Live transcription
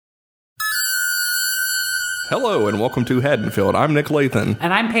Hello and welcome to Haddonfield. I'm Nick Lathan.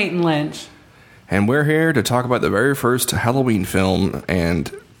 And I'm Peyton Lynch. And we're here to talk about the very first Halloween film.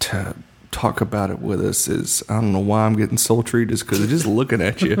 And to talk about it with us is, I don't know why I'm getting sultry, just because just looking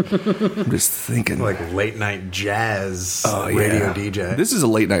at you. I'm just thinking. Like late night jazz Yeah. radio DJ. This is a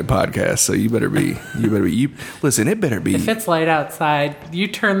late night podcast, so you better be, listen, it better be. If it's light outside, you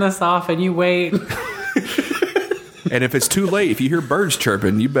turn this off and you wait. And if it's too late, if you hear birds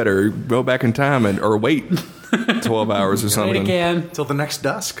chirping, you better go back in time or wait 12 hours or something. Wait again. Till the next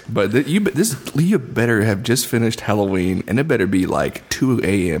dusk. But you better have just finished Halloween, and it better be like 2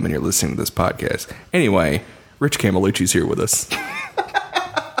 a.m. and you're listening to this podcast. Anyway, Rich Camelucci's here with us.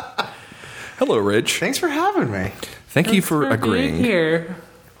 Hello, Rich. Thanks for having me. Thank you for Being agreeing. here.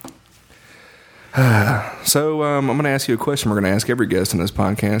 So I'm going to ask you a question we're going to ask every guest on this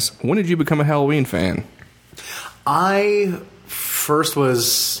podcast. When did you become a Halloween fan? I first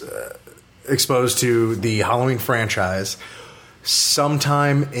was exposed to the Halloween franchise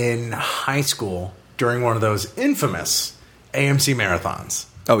sometime in high school during one of those infamous AMC marathons.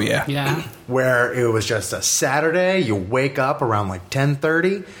 Oh, yeah. Yeah. Where it was just a Saturday, you wake up around like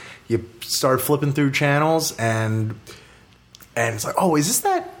 10:30, you start flipping through channels, and it's like, oh, is this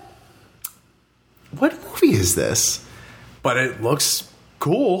that? What movie is this? But it looks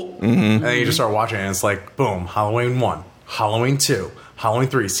cool. Mm-hmm. And then you just start watching it, and it's like, boom, Halloween 1, Halloween 2, Halloween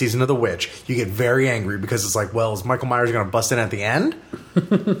 3, Season of the Witch. You get very angry because it's like, well, is Michael Myers going to bust in at the end?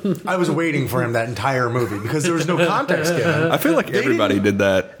 I was waiting for him that entire movie because there was no context given. I feel like everybody did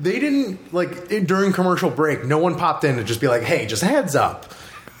that. They didn't, like, during commercial break, no one popped in to just be like, hey, just heads up.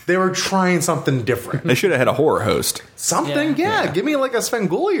 They were trying something different. They should have had a horror host. Something, yeah. Give me like a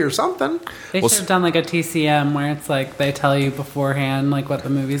Svengoolie or something. They should have done like a TCM where it's like they tell you beforehand like what the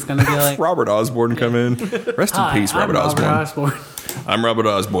movie's going to be like. Robert Osborne come in. Rest in peace, Robert Osborne. I'm Robert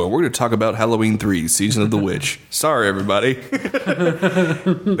Osborne. We're going to talk about Halloween 3, Season of the Witch. Sorry, everybody.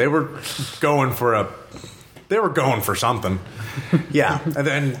 They were going for something. Yeah. And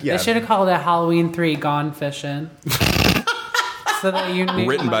then, yeah. They should have called it Halloween 3 Gone Fishing. So that you knew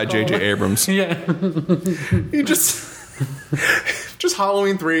Written by J.J. Abrams. Yeah. You just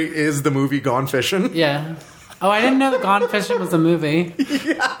Halloween 3 is the movie Gone Fishing. Yeah. Oh, I didn't know that Gone Fishing was a movie.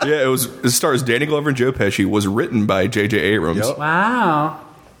 Yeah, it stars Danny Glover and Joe Pesci. Was written by J.J. Abrams. Yep. Wow.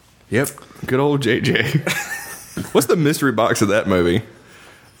 Yep. Good old J.J. What's the mystery box of that movie?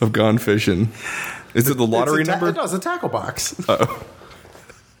 Of Gone Fishing? Is it the lottery number? No, it's a tackle box. Uh-oh.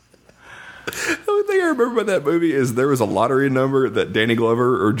 The only thing I remember about that movie is there was a lottery number that Danny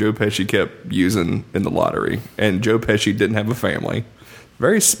Glover or Joe Pesci kept using in the lottery. And Joe Pesci didn't have a family.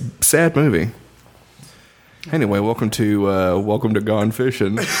 Very sad movie. Anyway, welcome to Gone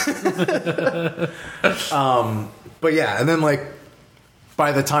Fishing. But yeah, and then like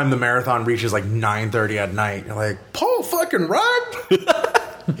by the time the marathon reaches like 9:30 at night, you're like, Paul fucking Rudd?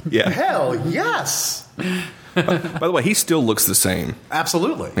 Yeah. Hell yes. By the way, he still looks the same.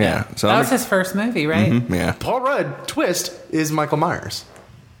 Absolutely. Yeah. So That was his first movie, right? yeah. Paul Rudd, twist, is Michael Myers.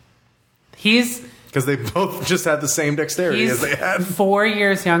 He's Because they both just had the same dexterity as they had. 4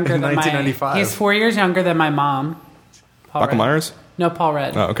 years younger in than 1995. He's 4 years younger than my mom. Paul Michael Rudd. Myers? No, Paul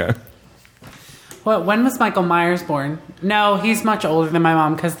Rudd. Oh, okay. What? When was Michael Myers born? No, he's much older than my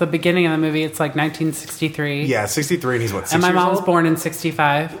mom because the beginning of the movie it's like 1963. Yeah, 63, and he's what, 6 and my years mom's old? born in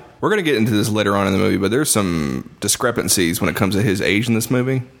 65. We're going to get into this later on in the movie, but there's some discrepancies when it comes to his age in this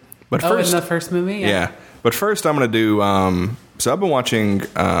movie. But Oh, first, in the first movie? yeah. But first, I'm going to do. So I've been watching.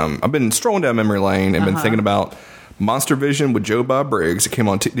 I've been strolling down memory lane and been thinking about Monster Vision with Joe Bob Briggs. It came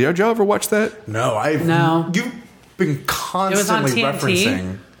on. Did y'all ever watch that? No. You've been constantly TNT?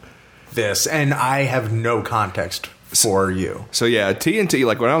 referencing this, and I have no context for you. So yeah, TNT.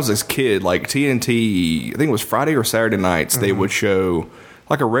 Like when I was this kid, like TNT. I think it was Friday or Saturday nights. They would show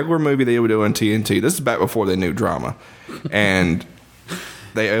like a regular movie they would do on TNT. This is back before they knew drama, and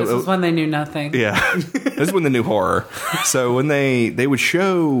This is when they knew nothing. yeah, this is when they knew horror. So when they would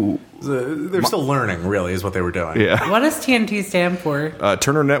show, They're still learning, really, is what they were doing. yeah, What does TNT stand for?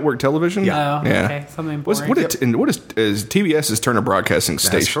 Turner Network Television. Oh, yeah. okay. Something What's, boring. what is TBS's Turner Broadcasting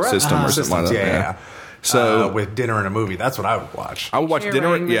Station correct. system or something like that? Yeah. So with dinner and a movie, that's what I would watch. I would watch You're Dinner.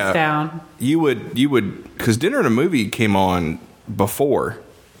 writing this Yeah, down. you would because Dinner and a Movie came on before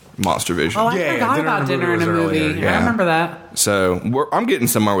Monster Vision. Oh, I Yeah, forgot Dinner about and a Dinner and a Movie was Movie. earlier, yeah. I remember that. So I'm getting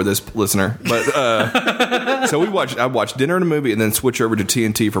somewhere with this listener, but so I watched Dinner and a Movie, and then switch over to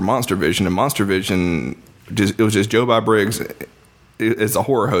TNT for Monster Vision. And Monster Vision, it was just Joe Bob Briggs as a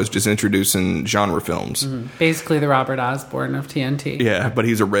horror host, just introducing genre films. Basically, the Robert Osborne of TNT. Yeah, but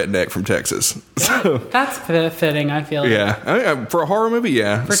he's a redneck from Texas. So That's fitting, I feel like. yeah, for a horror movie,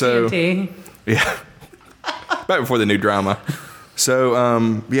 yeah. For so TNT. yeah. back before the new drama.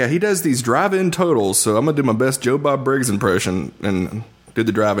 So, yeah, he does these drive-in totals. So I'm going to do my best Joe Bob Briggs impression and do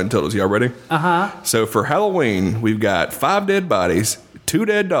the drive-in totals. Y'all ready? Uh-huh. So for Halloween, we've got 5 dead bodies, 2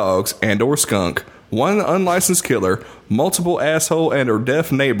 dead dogs and or skunk, 1 unlicensed killer, multiple asshole and or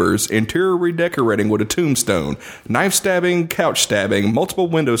deaf neighbors, interior redecorating with a tombstone, knife stabbing, couch stabbing, multiple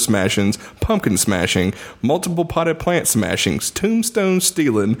window smashings, pumpkin smashing, multiple potted plant smashings, tombstone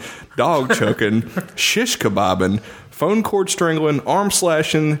stealing, dog choking, shish kebabbing, phone cord strangling, arm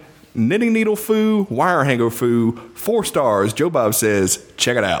slashing, knitting needle foo, wire hanger foo, 4 stars. Joe Bob says,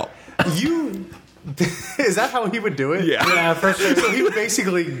 check it out. Is that how he would do it? Yeah, for sure. So he would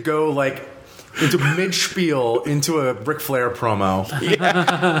basically go like into mid-spiel into a Ric Flair promo.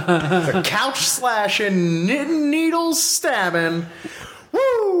 The couch slashing, knitting needles stabbing.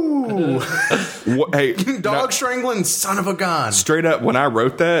 Woo! Hey, Dog strangling, son of a gun. straight up, when I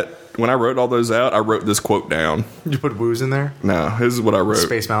wrote all those out, I wrote this quote down. Did you put woos in there? No, this is what I wrote.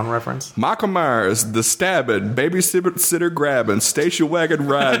 Space Mountain reference? Michael Myers, the stabbing, babysitter grabbing, station wagon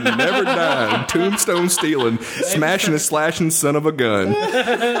riding, never dying, tombstone stealing, smashing and slashing son of a gun.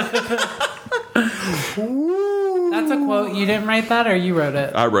 That's a quote. You didn't write that, or you wrote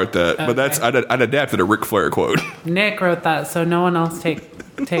it? I wrote that, but I'd adapted a Ric Flair quote. Nick wrote that, so no one else take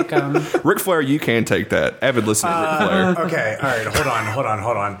Ric Flair, you can take that. Avid listener, Ric Flair. Okay, all right,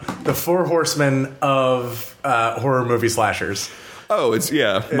 hold on. The 4 horsemen of horror movie slashers. Oh, it's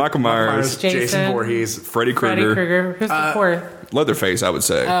Michael Myers, Jason Voorhees, Freddy Freddy Krueger, Krueger. Who's the fourth? Leatherface, I would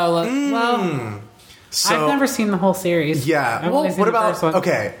say. Oh, well, So, I've never seen the whole series. yeah. I've Well, only seen what the about? first one.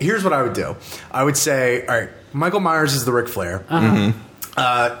 Okay, here's what I would do. I would say, all right, Michael Myers is the Ric Flair.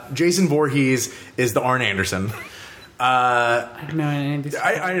 Jason Voorhees is the Arn Anderson. I don't know any of these.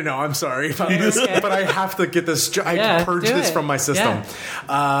 I don't know. I'm sorry about this, but I have to get this. I Yeah, have to purge do this it. from my system.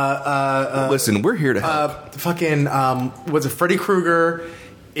 Listen, we're here to help. Fucking was it Freddy Krueger?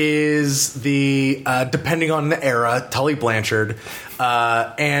 Is the depending on the era Tully Blanchard,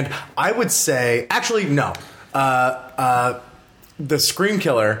 and I would say actually no, the Scream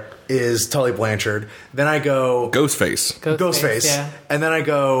Killer is Tully Blanchard. Then I go Ghostface. Ghostface, yeah. and then I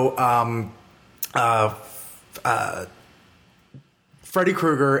go Freddy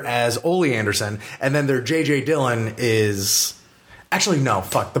Krueger as Ole Anderson, and then their J.J. Dillon is actually no,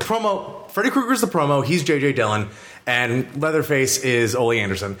 fuck the promo. Freddy Krueger's the promo. He's J.J. Dillon. And Leatherface is Ole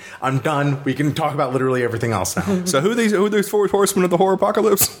Anderson. I'm done. We can talk about literally everything else now. So who are these 4 horsemen of the horror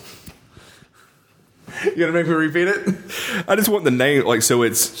apocalypse? You gonna make me repeat it? I just want the name. Like, so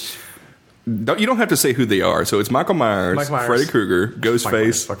it's. You don't have to say who they are. So it's Michael Myers, Freddy Krueger,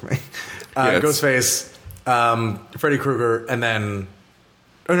 Ghostface. Fuck me. Yes. Ghostface, Freddy Krueger, and then.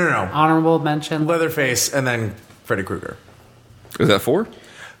 Oh, no. Honorable mention. Leatherface, and then Freddy Krueger. Is that 4?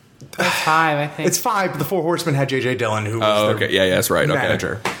 That's 5, I think. It's 5, but the 4 horsemen had J.J. Dillon, who was Oh, their okay. Yeah, that's right.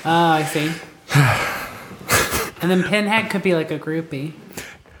 manager. Okay. Oh, I see. And then Pinhead could be like a groupie.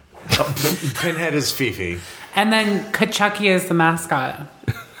 Pinhead is Fifi. And then Chucky is the mascot.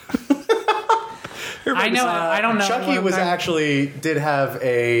 I know. I don't know. Chucky did have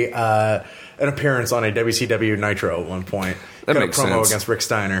an appearance on a WCW Nitro at one point. That Got makes a promo sense. against Rick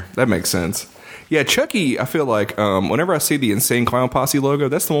Steiner. That makes sense. Yeah, Chucky, I feel like whenever I see the Insane Clown Posse logo,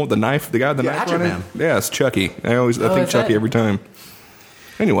 that's the one with the knife, the guy with the knife Hatchet running. Man. Yeah, it's Chucky. I think is Chucky it? every time.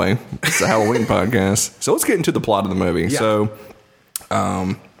 Anyway, it's a Halloween podcast. So let's get into the plot of the movie. Yeah. So,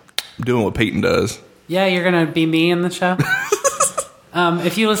 doing what Peyton does. Yeah, you're gonna be me in the show.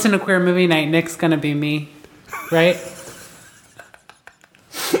 If you listen to Queer Movie Night, Nick's gonna be me, right?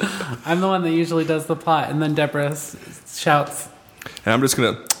 I'm the one that usually does the plot, and then Deborah shouts. And I'm just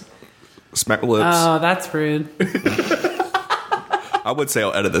going to smack my lips. Oh, that's rude. I would say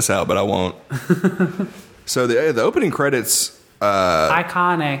I'll edit this out, but I won't. So the opening credits,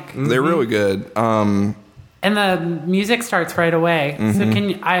 Iconic. they're really good. And the music starts right away. So can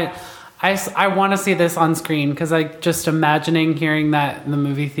you, I want to see this on screen because I just imagining hearing that in the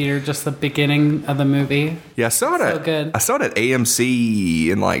movie theater, just the beginning of the movie. Yeah, I saw it. So good. I saw it at AMC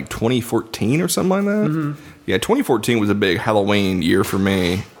in like 2014 or something like that. Yeah, 2014 was a big Halloween year for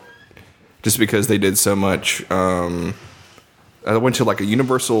me, just because they did so much. I went to like a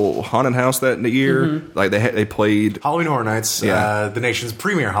Universal haunted house that year. Like they played. Halloween Horror Nights, Yeah. the nation's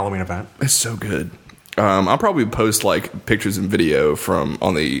premier Halloween event. It's so good. I'll probably post like pictures and video from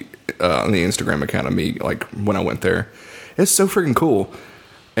on the Instagram account of me like when I went there. It's so freaking cool.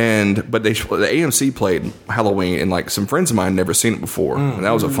 But the AMC played Halloween, and like some friends of mine never seen it before, and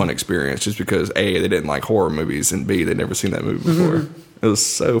that was a fun experience. Just because A, they didn't like horror movies, and B, they'd never seen that movie before. It was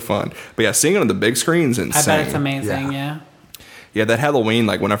so fun. But yeah, seeing it on the big screen is insane. I bet it's amazing. Yeah. Yeah, that Halloween,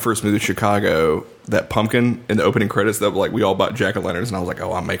 like when I first moved to Chicago, that pumpkin in the opening credits, that like we all bought jack-o'-lanterns, and I was like,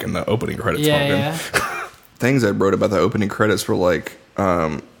 oh, I'm making the opening credits pumpkin. Yeah. Things I wrote about the opening credits were like,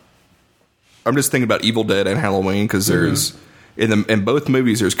 I'm just thinking about Evil Dead and Halloween because there's in both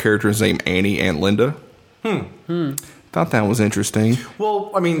movies there's characters named Annie and Linda. Thought that was interesting.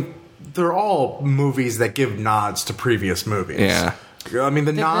 Well, I mean, they're all movies that give nods to previous movies. Yeah. I mean,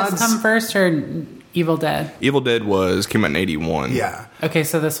 the Did nods. this come first or Evil Dead? Evil Dead came out in 81. Yeah. Okay,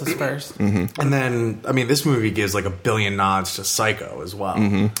 so this was first. And then, I mean, this movie gives like a billion nods to Psycho as well.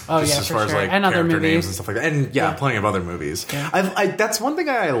 Oh, Just yeah, as for far as sure. like And other character movies. names and stuff like that. And yeah, plenty of other movies. Yeah. That's one thing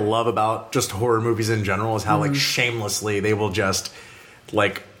I love about just horror movies in general is how like shamelessly they will just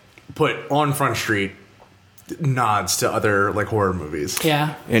like put on Front Street nods to other like horror movies.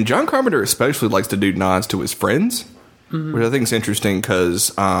 Yeah. And John Carpenter especially likes to do nods to his friends, which I think is interesting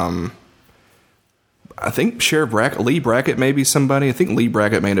because I think Sheriff Lee Brackett may be somebody. I think Lee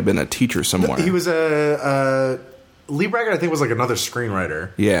Brackett may have been a teacher somewhere. He was Lee Brackett, I think, was like another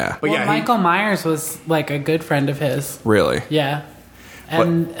screenwriter. Yeah. But Well, yeah, Michael Myers was like a good friend of his. Really? Yeah.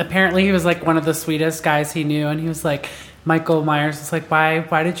 And apparently he was like one of the sweetest guys he knew. And he was like, Michael Myers was like,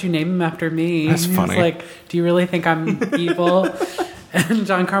 why did you name him after me? That's and he funny. was like, do you really think I'm evil? And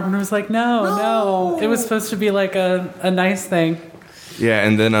John Carpenter was like, no. It was supposed to be like a nice thing. Yeah,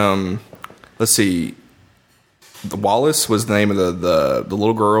 and then let's see. The Wallace was the name of the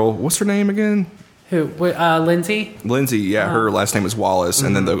little girl. What's her name again? Who? Lindsay? Lindsay. Yeah, her last name is Wallace,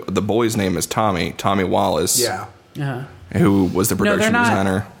 and then the boy's name is Tommy Wallace. yeah. Uh-huh. Who was the No, they're production not.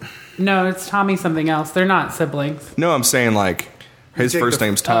 designer? No, it's Tommy something else. They're not siblings. No, I'm saying like his take first the-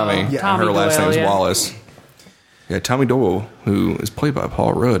 name's Tommy, yeah. and Tommy her last Doyle, name's yeah. Wallace. Yeah, Tommy Doyle, who is played by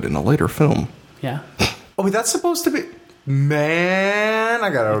Paul Rudd in a later film. Yeah. Oh, wait, that's supposed to be. Man, I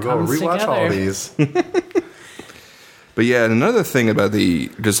gotta go comes rewatch all together. these. But yeah, and another thing about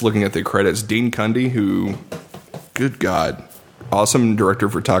just looking at the credits, Dean Cundy, who, good God, awesome director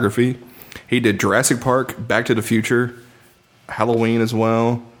of photography. He did Jurassic Park, Back to the Future, Halloween as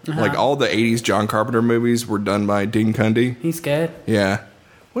well. Like all the 80s John Carpenter movies were done by Dean Cundy. He's good. Yeah.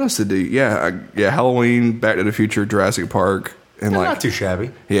 What else did he? Yeah, Halloween, Back to the Future, Jurassic Park, and like Not too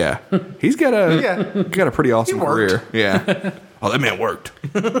shabby. yeah, he's got a pretty awesome He worked. career. Yeah. Oh, that man worked.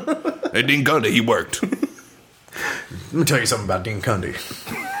 Hey, Dean Cundy, he worked. Let me tell you something about Dean Cundy.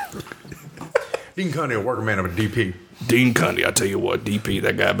 Dean Cundy, a working man of a DP. Dean Cundy, I tell you what, DP,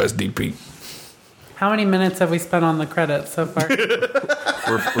 that guy, best DP. How many minutes have we spent on the credits so far?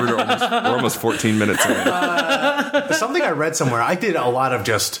 We're almost 14 minutes in. Something I read somewhere, I did a lot of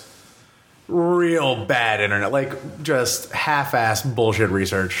just real bad internet, like just half-ass bullshit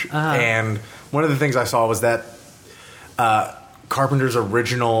research. And one of the things I saw was that Carpenter's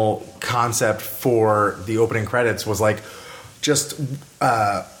original concept for the opening credits was like just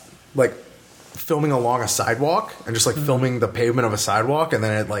like filming along a sidewalk and just like filming the pavement of a sidewalk, and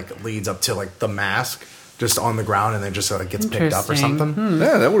then it like leads up to like the mask just on the ground, and then just sort of gets picked up or Interesting. something.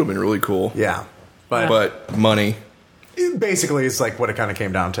 Yeah, that would have been really cool. Yeah, but But money. basically it's like what it kind of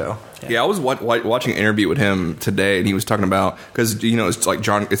came down to. Yeah, I was watching an interview with him today, and he was talking about, because it's like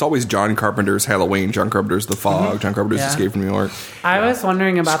it's always John Carpenter's Halloween, John Carpenter's The Fog, John Carpenter's Yeah. Escape from New York. I was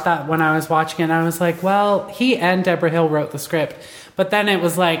wondering about that when I was watching it. I was like, well, he and Deborah Hill wrote the script. But then it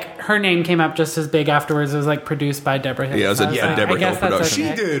was like, her name came up just as big afterwards. It was like produced by Deborah Hill. Yeah, it was So a I like, Deborah I guess Hill that's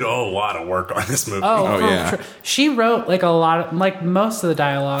production. She okay. did a lot of work on this movie. Oh, yeah. She wrote like a lot of, like most of the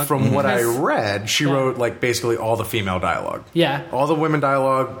dialogue. From what I Because- read, she wrote like basically all the female dialogue. Yeah. All the women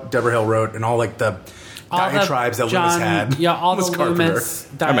dialogue, Deborah Hill wrote, and all like the all the diatribes that John- Loomis had. Yeah, all was the Carpenter. Loomis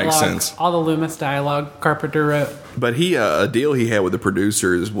dialogue. That makes sense. All the Loomis dialogue Carpenter wrote. But a deal he had with the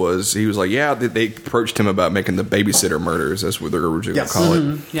producers was, he was like, yeah, they approached him about making the Babysitter Murders. That's what they're originally Yes. going to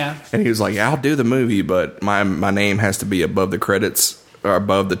call it. Yeah. And he was like, I'll do the movie, but my name has to be above the credits or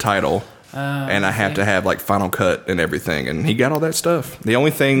above the title. And I have to have like Final Cut and everything. And he got all that stuff. The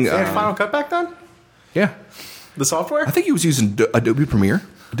only thing... They had Final Cut back then? yeah. The software? I think he was using Adobe Premiere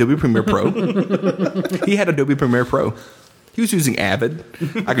Pro. He had Adobe Premiere Pro. He was using Avid.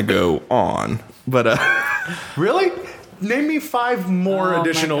 I could go on. But, Really? Name me 5 more Oh,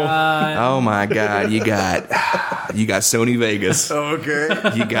 additional. my God. oh my God, you got Sony Vegas. Okay.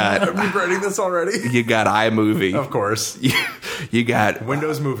 You got... I'm regretting this already. You got iMovie. Of course. You got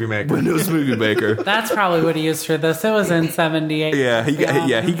Windows Movie Maker. Windows Movie Maker. That's probably what he used for this. It was in 78. Yeah,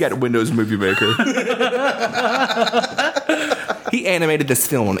 he got Windows Movie Maker. He animated this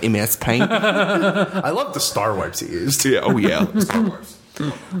film on MS Paint. I love the Star Wipes he used. Yeah, oh yeah. Star Wars.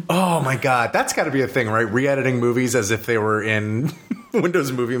 Oh my god, that's got to be a thing, right? Re-editing movies as if they were in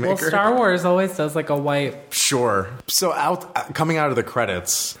Windows Movie Maker. Well, Star Wars always does like a white. Sure. So coming out of the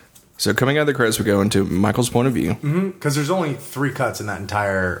credits, So coming out of the credits, we go into Michael's point of view. because there's only 3 cuts in that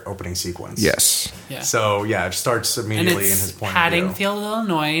entire opening sequence. Yes. Yeah. So yeah, it starts And immediately in it's his point of view. Haddonfield,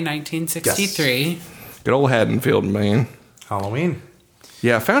 Illinois, 1963. Good old Haddonfield, man. Halloween.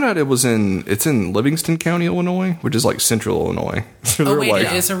 Yeah, I found out it's in Livingston County, Illinois, which is like central Illinois. So Oh, they're wait, like,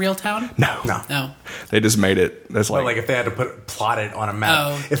 it is a real town? no. No. They just made it. That's But like, like if they had to plot it on a map,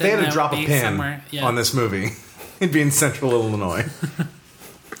 Oh, if they had then to that drop would a be pin somewhere, yeah. on this movie, it'd be in central Illinois.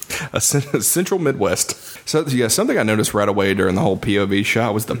 a central Midwest. So yeah, something I noticed right away during the whole POV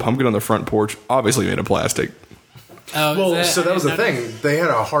shot was the pumpkin on the front porch, obviously made of plastic. Oh, Well, is it? so that I was the didn't thing. They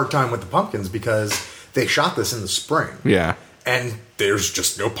had a hard time with the pumpkins because they shot this in the spring. Yeah. And there's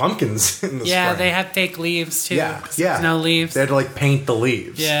just no pumpkins in the Yeah, spring. they had fake leaves too. Yeah, 'cause yeah. there's no leaves. They had to like paint the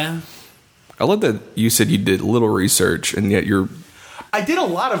leaves. Yeah. I love that you said you did little research and yet you're I did a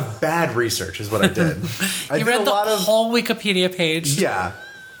lot of bad research, is what I did. I You did read a the lot of whole Wikipedia page. yeah.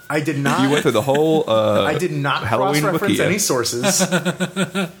 I did not. you went through the whole I did not Halloween cross-reference Wikia. any sources.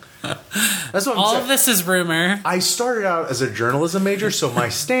 That's what I'm All saying. of this is rumor. I started out as a journalism major, so my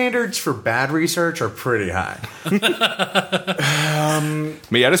standards for bad research are pretty high.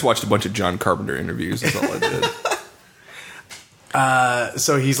 Me, I just watched a bunch of John Carpenter interviews. That's all I did.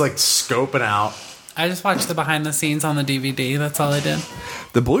 So he's like scoping out. I just watched the behind the scenes on the DVD. That's all I did.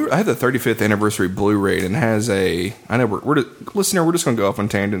 I have the 35th anniversary Blu-ray and has a. I know listener, we're just going to go off on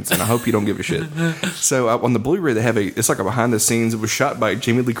tangents, and I hope you don't give a shit. So on the Blu-ray, they have it's like a behind the scenes. It was shot by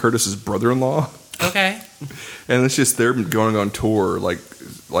Jamie Lee Curtis's brother-in-law, Okay. and it's just they're going on tour, like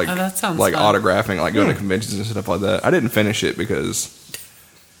Oh, that sounds like fun. autographing, like going to conventions and stuff like that. I didn't finish it because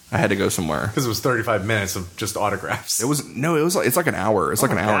I had to go somewhere. Because it was 35 minutes of just autographs. It was it's like an hour. It's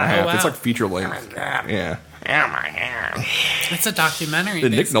like an hour and a half. Oh, wow. It's like feature length. Yeah. It's a documentary.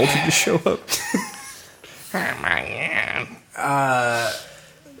 Did Nick basically. Nolte just show up?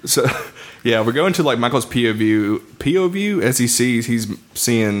 So, yeah, we're going to like Michael's POV as he sees, he's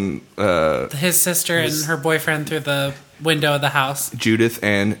seeing His sister and her boyfriend through the window of the house. Judith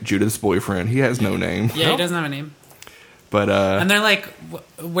and Judith's boyfriend. He has no name. Yeah, he doesn't have a name. But And they're like,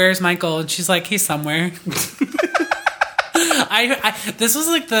 "Where's Michael?" And she's like, "He's somewhere." This was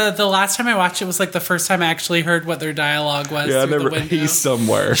like the last time I watched it was like the first time I actually heard what their dialogue was. yeah, through the window. he's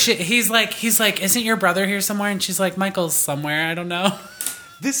somewhere. He's like, "Isn't your brother here somewhere?" And she's like, "Michael's somewhere. I don't know."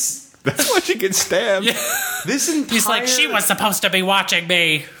 This That's why she gets stabbed. this entire He's like, "She was supposed to be watching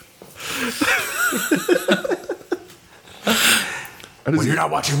me." When you're not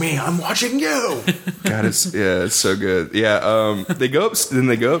watching me, I'm watching you. God, it's so good. Yeah, they go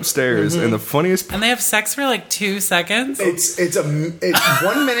upstairs, and the funniest. And they have sex for like 2 seconds. It's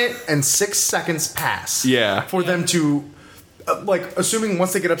 1 minute and 6 seconds pass. Yeah. For them to like assuming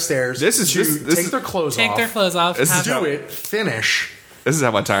once they get upstairs, This is- to this take is- their clothes Take off. their clothes off. This is have- Do it. Finish. This is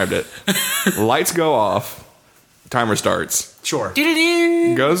how I timed it. Lights go off. Timer starts. Sure.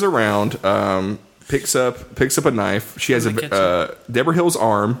 Doo-doo-doo. Goes around. Picks up a knife. She has From the kitchen. Deborah Hill's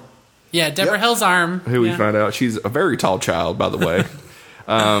arm. Yeah, Deborah Yep. Hill's arm. Who we Yeah. find out she's a very tall child, by the way.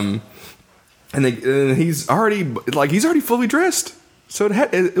 And he's already fully dressed. So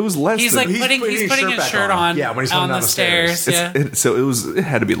it was less. He's than, like putting his back shirt on. on. Yeah, when he's on coming down the the stairs. stairs. Yeah, it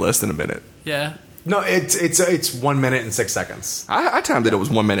had to be less than a minute. yeah. No, it's 1 minute and 6 seconds. I timed it. It was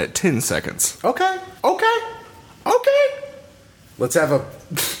 1 minute 10 seconds. Okay. Let's have a.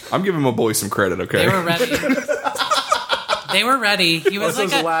 I'm giving my boy some credit. Okay. They were ready. They were ready. He was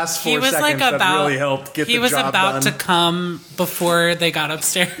Those like last 4 he was like seconds that about really helped get he the was job about done. to come before they got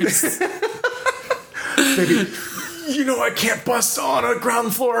upstairs. Baby, you know I can't bust on a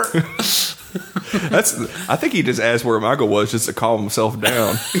ground floor. I think he just asked where Michael was just to calm himself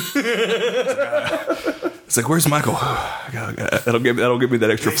down. It's like, where's Michael? That'll give me that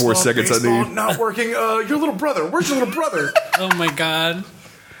extra 4 seconds I Baseball need. not working. Your little brother. Where's your little brother? Oh my god.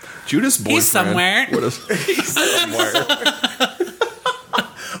 Judas' boyfriend. He's somewhere. He's somewhere.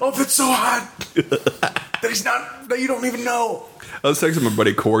 Oh, that's so hot that he's not. That you don't even know. I was texting my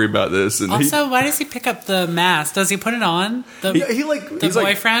buddy Corey about this, and Also, why does he pick up the mask? Does he put it on? The He like the he's like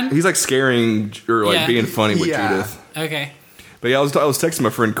boyfriend? he's like scaring or like Yeah. being funny with Yeah. Judith. Okay. But yeah, I was texting my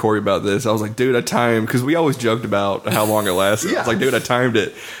friend Corey about this. I was like, dude, I timed, because we always joked about how long it lasted. I was Yeah. like, dude, I timed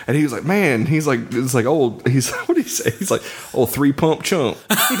it. And he was like, man, it's like old, what did he say? He's like, 3-pump chump.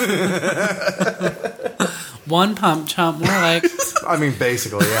 1 pump chump, more like I mean,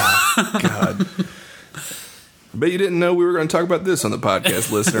 basically, yeah. God. Bet you didn't know we were going to talk about this on the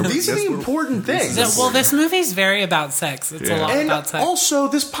podcast, listener. These are the important things. Well, this movie's very about sex. It's a lot And about sex. also,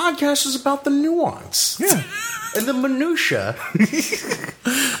 this podcast is about the nuance. Yeah. And the minutia.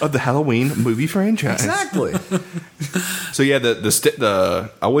 Of the Halloween movie franchise. Exactly. So yeah,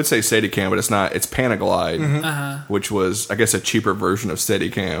 the I would say Steadicam, but it's not. It's Panaglide, which was, I guess, a cheaper version of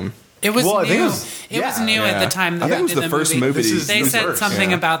Steadicam. It was Well, I think new. it was- It was yeah. new at Yeah. the time I that think they it was did the first movie. This is They the said first, something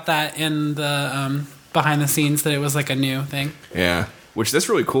yeah. about that in the behind the scenes, that it was like a new thing. Yeah, which that's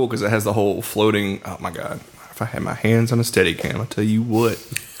really cool because it has the whole floating. Oh my god! If I had my hands on a Steadicam, I'll tell you what.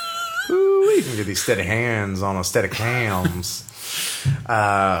 You can get these steady hands on a steady cams.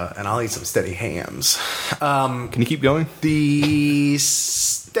 And I'll eat some steady hams. Can you keep going? The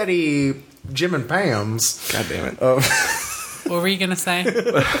steady Jim and Pam's. God damn it! What were you gonna say?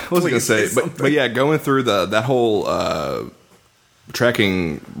 I was gonna say, but yeah, going through that whole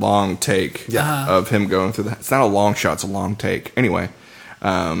tracking long take of him going through that. It's not a long shot; it's a long take. Anyway,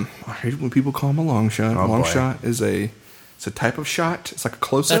 I hate when people call him a long shot. A long boy. shot is it's a type of shot. It's like a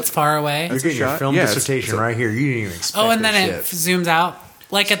close up. That's far away. You're getting your shot? film Yeah, it's dissertation right here. You didn't even expect Oh, and then this it shit. zooms out,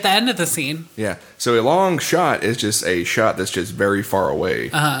 like at the end of the scene. Yeah. So a long shot is just a shot that's just very far away.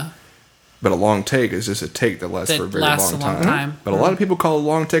 But a long take is just a take that lasts That for a very lasts long a long time. time. But a lot of people call a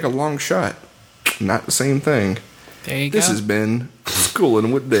long take a long shot. Not the same thing. There you This go. has been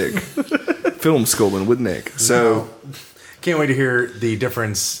Schooling with Nick. Film Schooling with Nick. So, Can't wait to hear the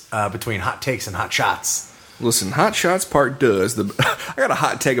difference between hot takes and hot shots. listen, Hot Shots Part Does. I got a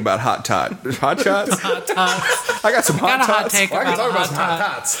hot take about Hot Tot. Hot Shots? Hot tots. I got some Hot Got a hot Tots. take I can about talk about hot some hot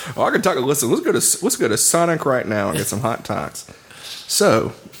tots. tots. Oh, I can talk. Listen, let's go to Sonic right now and get some Hot Tots.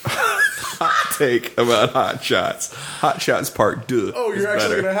 So, hot take about Hot Shots. Hot Shots Part Deux. Oh, is you're actually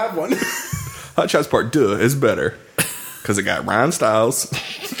better. going to have one. Hot Shots Part Deux is better because it got Ryan Stiles.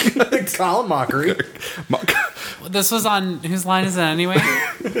 Colin Mockery. This was on whose line is it anyway?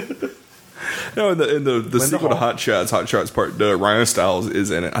 No, in the sequel to Hall. Hot Shots Part Deux, Ryan Stiles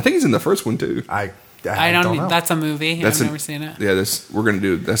is in it. I think he's in the first one too. I I don't. know. That's a movie. I've never seen it. Yeah, we're gonna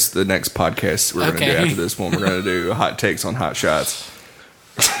do. That's the next podcast we're gonna do Okay. after this one. We're gonna do hot takes on Hot Shots.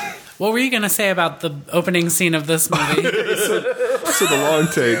 What were you gonna say about the opening scene of this movie? So the long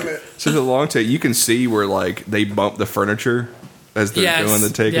take. So the long take, you can see where like they bump the furniture as they're Yes, doing the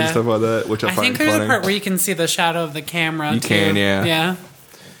take and yeah. stuff like that, which I I find think there's funny. a part where you can see the shadow of the camera. You too. can, yeah. Yeah.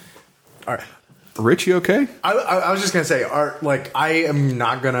 All right. Rich, you okay? I was just going to say, I am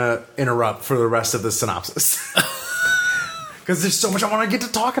not going to interrupt for the rest of the synopsis. Because there's so much I want to get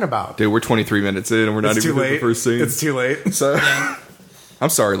to talking about. Dude, we're 23 minutes in and we're not It's even too at the late. first scene. It's too late. So, I'm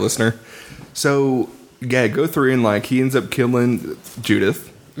sorry, listener. So, yeah, go through and like he ends up killing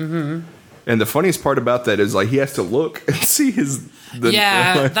Judith. Mm-hmm. And the funniest part about that is like he has to look and see his.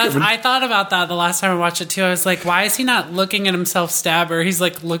 I thought about that the last time I watched it too. I was like, why is he not looking at himself stab her? He's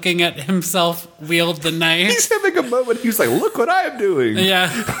like looking at himself wield the knife. He's having a moment. He's like, "Look what I am doing." Yeah.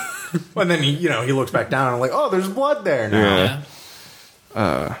 And then he looks back down and like, oh, there's blood there now.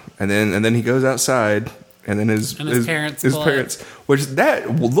 Yeah. And then he goes outside, and then his parents pull parents. Which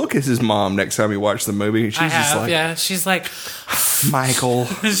look at his mom next time you watch the movie. She's I just have. like, Yeah. She's like, Michael.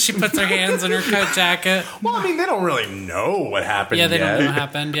 she puts her hands in her coat jacket. Well, I mean, they don't really know what happened Yeah, they yet. don't know what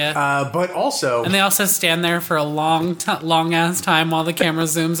happened. Yeah. But also, And they also stand there for a long ass time while the camera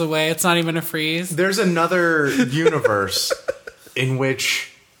zooms away. It's not even a freeze. there's another universe in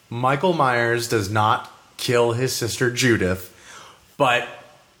which Michael Myers does not kill his sister Judith, but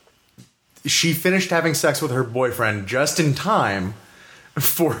she finished having sex with her boyfriend just in time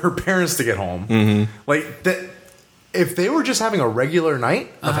for her parents to get home. Mm-hmm. Like that, if they were just having a regular night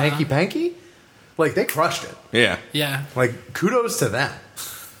of hanky panky, like they crushed it. Yeah. Yeah. Like kudos to them.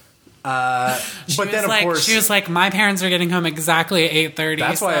 But then of course she was like, my parents are getting home exactly at 8:30.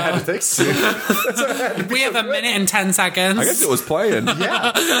 that's why I had to take soup. We have a minute and 10 seconds. I guess it was playing.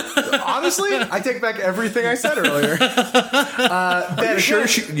 Yeah. Honestly, I take back everything I said earlier.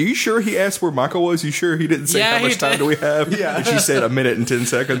 You sure he asked where Michael was? You sure he didn't say Yeah, how much he time did. do we have? Yeah. And she said a minute and 10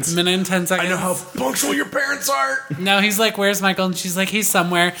 seconds. Minute and 10 seconds. I know how punctual your parents are. No, he's like, where's Michael? And she's like, he's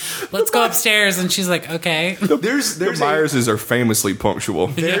somewhere. Let's go upstairs. And she's like, okay. There's The Myerses are famously punctual.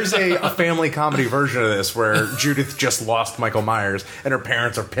 There's a family comedy version of this where Judith just lost Michael Myers and her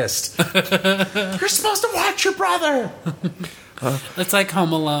parents are pissed. You're supposed to watch your brother. It's like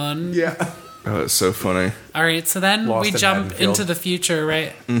Home Alone. Yeah. Oh, it's so funny. All right, so then Lost we in jump Haddonfield. into the future,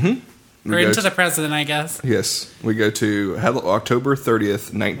 right? We Or go into to- the present, I guess. Yes. We go to October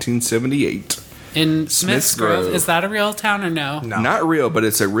 30th, 1978. In Smith's Grove. Grove. Is that a real town or no? No. Not real, but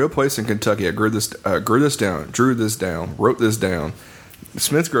it's a real place in Kentucky. I drew this down, wrote this down.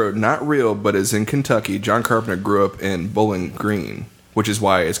 Smith Grove, not real, but is in Kentucky. John Carpenter grew up in Bowling Green, which is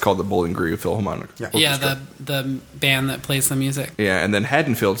why it's called the Bowling Green Philharmonic. Yeah, the band that plays the music. Yeah, and then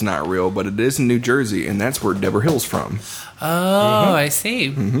Haddonfield's not real, but it is in New Jersey, and that's where Deborah Hill's from. Oh, I see.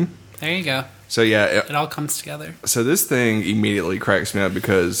 Mm-hmm. There you go. So yeah, it all comes together. So this thing immediately cracks me up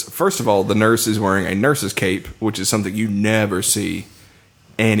because, first of all, the nurse is wearing a nurse's cape, which is something you never see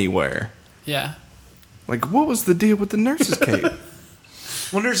anywhere. Yeah. Like, what was the deal with the nurse's cape?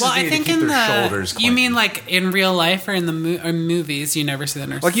 Well, nurses Well, I need think to keep in their the shoulders clean. you mean like in real life or in the movies, you never see the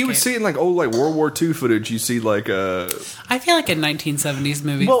nurse. Like you would see in like old like World War II footage, you see like I feel like in 1970s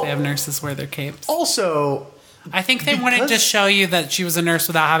movies Well- they have nurses wear their capes. Also, I think they wanted to because- show you that she was a nurse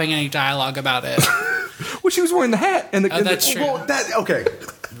without having any dialogue about it. well, she was wearing the hat and the. That's true. well, okay.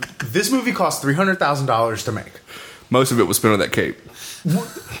 This movie cost $300,000 to make. Most of it was spent on that cape.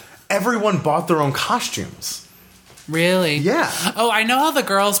 Everyone bought their own costumes. Really? Yeah. Oh, I know how the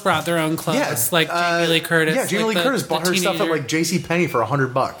girls brought their own clothes. Yeah, Like Jamie Lee Curtis. Yeah, Jamie like Lee Curtis bought her stuff at teenager. like JCPenney for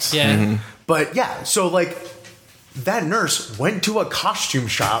 $100. Yeah. Mm-hmm. But yeah, so like that nurse went to a costume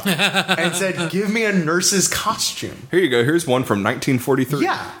shop and said, "Give me a nurse's costume." Here you go. Here's one from 1943.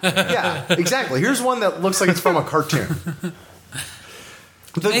 Yeah, exactly. Here's one that looks like it's from a cartoon.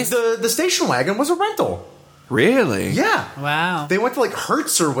 The station wagon was a rental. Really? Yeah. Wow. They went to like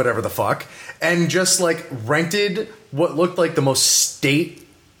Hertz or whatever the fuck and just like rented what looked like the most state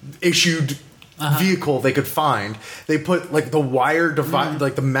issued vehicle they could find. They put like the wire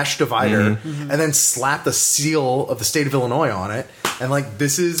like the mesh divider, and then slapped the seal of the state of Illinois on it. And like,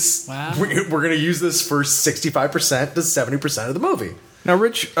 this is Wow. we're going to use this for 65% to 70% of the movie. Now,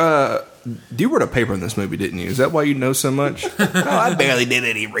 Rich, you wrote a paper on this movie, didn't you? Is that why you know so much? Oh, I barely did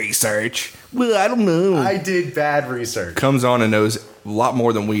any research. Well, I don't know. I did bad research. Comes on and knows a lot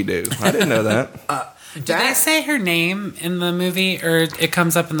more than we do. I didn't know that. Did they say her name in the movie, or it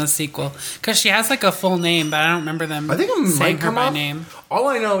comes up in the sequel? Because she has like a full name, but I don't remember them I think it saying might her come by up. name. All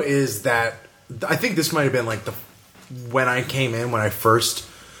I know is that I think this might have been like when I came in, when I first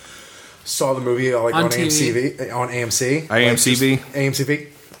saw the movie like On on TV. AMC. AMCV? Like,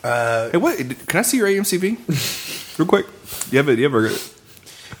 AMCV. Hey, what? Can I see your AMCV? Real quick. You ever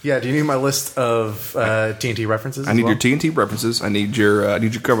Yeah, do you need my list of TNT references? I need your TNT references. I need your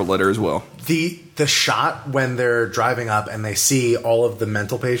cover letter as well. The shot when they're driving up and they see all of the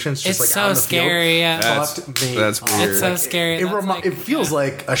mental patients just It's like so out in the scary, field. yeah. Fucked me That's up. weird. It's so scary. It, That's like- it feels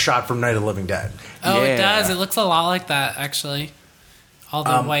like a shot from Night of the Living Dead. Oh, Yeah. it does. It looks a lot like that, actually. All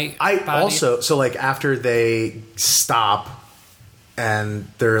the white I body. also so like after they stop and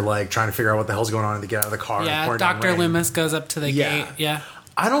they're like trying to figure out what the hell's going on and they get out of the car. and Yeah, pouring down Dr. rain. Loomis goes up to the Yeah. gate. Yeah.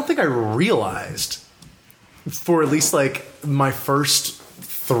 I don't think I realized for at least like my first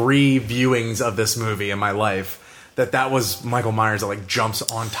 3 viewings of this movie in my life that was Michael Myers that like jumps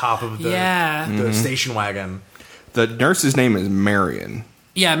on top of the Yeah. the station wagon. The nurse's name is Marion.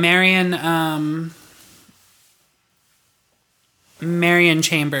 Yeah, Marion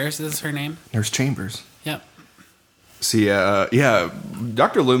Chambers is her name. Nurse Chambers. Yep. See, yeah,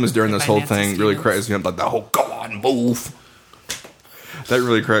 Dr. Loomis during this by whole Nancy thing really Stevens. cracks me up. Like the whole "go on, move." That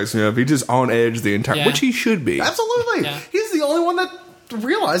really cracks me up. He's just on edge the entire, Yeah. which he should be. Absolutely. Yeah. He's the only one that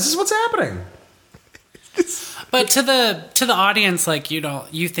realizes what's happening. But to the audience, like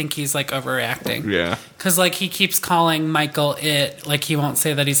you think he's like overreacting. Yeah. Because like he keeps calling Michael it, like he won't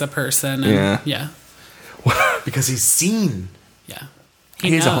say that he's a person. And, Yeah. Yeah. Because he's seen. Yeah. He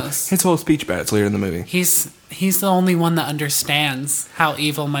He has knows. his whole speech bats later in the movie. He's the only one that understands how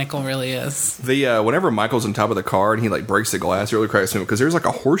evil Michael really is. The whenever Michael's on top of the car and he like breaks the glass, it really cracks me up because there's like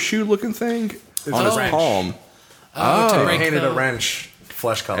a horseshoe looking thing on a his wrench. palm, To They break painted the- a wrench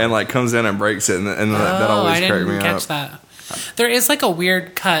flesh color. and like comes in and breaks it, and that Oh, always I cracked me didn't catch up. that. There is like a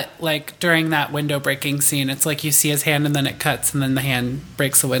weird cut, like during that window breaking scene. It's like you see his hand and then it cuts and then the hand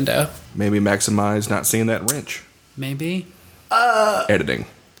breaks the window. Maybe maximize not seeing that wrench. Maybe. Editing.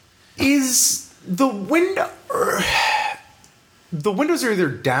 Is the window the windows are either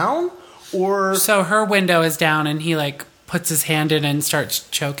down or So her window is down and he like puts his hand in and starts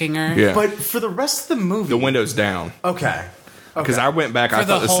choking her. Yeah, but for the rest of the movie the window's down okay because I went back. I For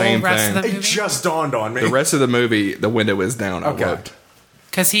the thought the whole same rest thing. of the- it just dawned on me. The rest of the movie, the window is down. I Okay. looked.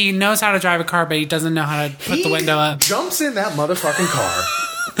 Because he knows how to drive a car, but he doesn't know how to put He the window up. jumps in that motherfucking car.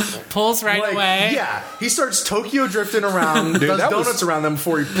 Pulls right Like, away. yeah, he starts Tokyo drifting around, does that was- donuts around them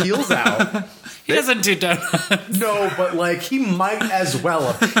before he peels out. He doesn't do donuts. No, but like he might as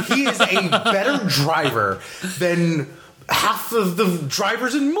well have. He is a better driver than half of the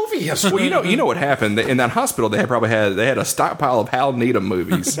drivers in movie history. Well, you know what happened in that hospital. They had a stockpile of Hal Needham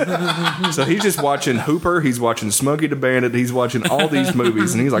movies. So he's just watching Hooper. He's watching Smokey the Bandit. He's watching all these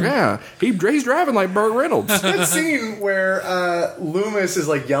movies, and he's like, he's driving like Burt Reynolds. That scene where Loomis is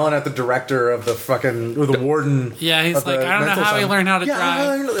like yelling at the director of the or the warden. Yeah, he's like, I don't know how he learned how to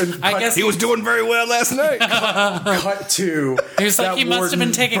drive. I guess he was doing very well last night. Cut to he was like, he must have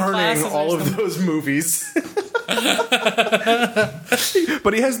been taking burning classes all of those movies.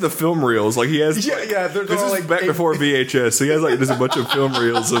 But he has the film reels, like he has. Yeah. They're This is like back before VHS, so he has like there's a bunch of film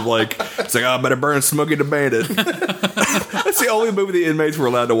reels of like it's like, oh, I better burn Smokey the Bandit. That's the only movie the inmates were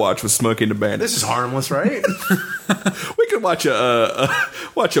allowed to watch was Smokey the Bandit. This is harmless, right? We could watch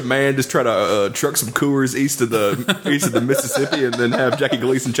a man just try to truck some Coors east of the Mississippi and then have Jackie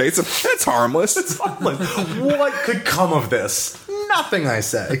Gleason chase him. That's harmless. It's harmless. What could come of this? Nothing, I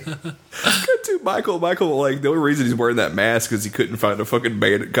say. Good to Michael. Michael, like the only reason he's wearing that mask is he couldn't find a fucking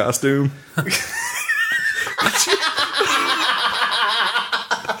bandit costume.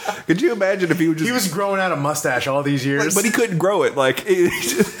 Could you imagine if he He was growing out a mustache all these years. but he couldn't grow it. Like he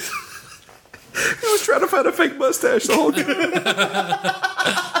was trying to find a fake mustache the whole time.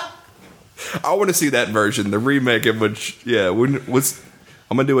 I want to see that version, the remake of which, I'm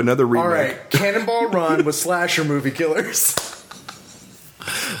gonna do another remake. All right, Cannonball Run with slasher movie killers.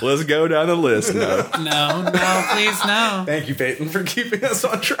 Let's go down the list. No. No, please, no. Thank you, Peyton, for keeping us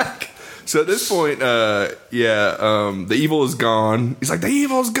on track. So at this point, the evil is gone. He's like, the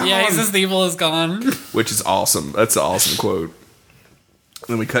evil is gone. Yeah, he says the evil is gone. Which is awesome. That's an awesome quote.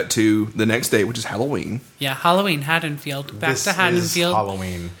 Then we cut to the next day, which is Halloween. Yeah, Halloween, Haddonfield. Back to Haddonfield. Is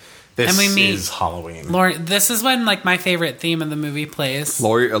Halloween. This And we meet is Halloween. Laurie, this is when like my favorite theme of the movie plays.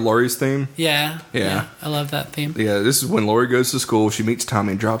 Laurie's theme. Yeah. Yeah. I love that theme. Yeah, this is when Laurie goes to school. She meets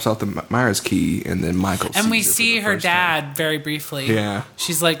Tommy, drops off the Myers key, and then Michael. And we sees see it for the her first time. dad very briefly. Yeah.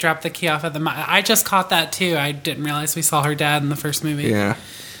 She's like, drop the key off at the. I just caught that too. I didn't realize we saw her dad in the first movie. Yeah.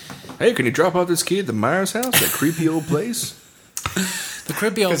 Hey, can you drop off this key at the Myers house? That creepy old place. The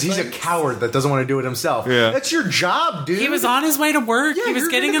creepy old. Because he's a coward that doesn't want to do it himself. Yeah. That's your job, dude. He was on his way to work. Yeah, he was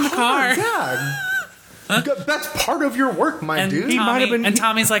you're getting in the car. Yeah. That's part of your work, my And dude.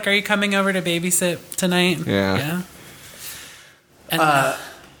 Tommy's like, "Are you coming over to babysit tonight?" Yeah. And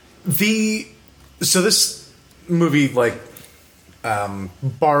So this movie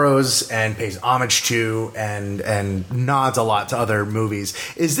borrows and pays homage to and nods a lot to other movies.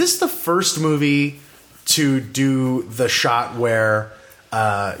 Is this the first movie to do the shot where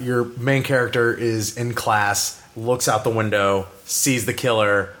your main character is in class, looks out the window, sees the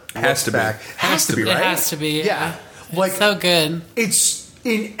killer, Has to be. back? Has to be, right? It has to be. Yeah. Like so good. It's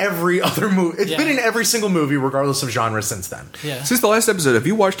in every other movie. It's Yeah. been in every single movie, regardless of genre, since then. Yeah. Since the last episode, have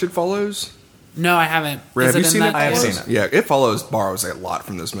you watched It Follows? No, I haven't. Have you in seen that it? I have follows? seen it. Yeah, It Follows borrows a lot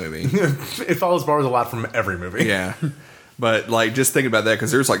from this movie. It follows borrows a lot from every movie. Yeah. But, like, just think about that,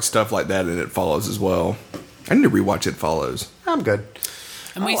 because there's, like, stuff like that in It Follows as well. I need to rewatch It Follows. I'm good.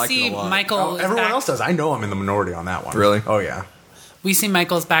 And we I like see it a lot. Michael. is Everyone back- else does. I know I'm in the minority on that one. Really? Oh, yeah. We see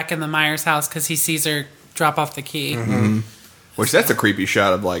Michael's back in the Myers house because he sees her drop off the key. Mm-hmm. Which, that's a creepy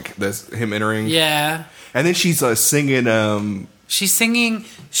shot of, like, him entering. Yeah. And then she's singing, She's singing.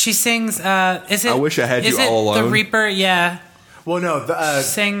 She sings. Is it? I Wish I Had You is it All The Alone? Reaper. Yeah. Well, no.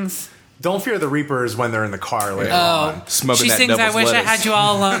 Sings. Don't Fear the Reapers when they're in the car later Oh, on. Smoking she that sings. I devil's wish I lettuce." had you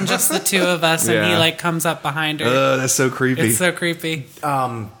all alone, just the two of us, and he Yeah. like comes up behind her. That's so creepy. It's so creepy.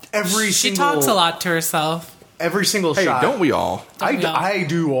 Every She single, talks a lot to herself. Every single Hey, shot. don't we all? Don't we all? I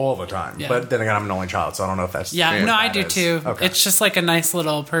do all the time. Yeah. But then again, I'm an only child, so I don't know if that's... Yeah, Yeah, no, I that do is. too. Okay. It's just like a nice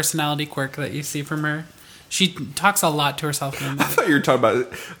little personality quirk that you see from her. She talks a lot to herself in the I movie. thought you were talking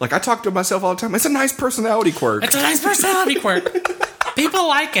about, like, I talk to myself all the time. It's a nice personality quirk. It's a nice personality quirk. People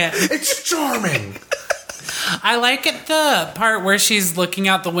like it. It's charming. I like it the part where she's looking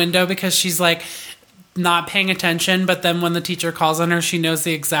out the window because she's like not paying attention, but then when the teacher calls on her, she knows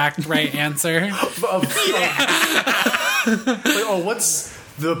the exact right answer. What's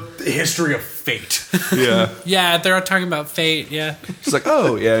the history of fate? Yeah. Yeah, they're all talking about fate. Yeah, She's like,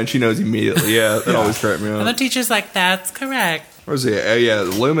 oh, yeah, and she knows immediately. Yeah, that always cracked me and the up. teacher's like, "That's correct." Where was he? Yeah,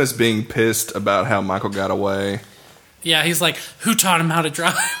 Loomis being pissed about how Michael got away. Yeah, he's like, "Who taught him how to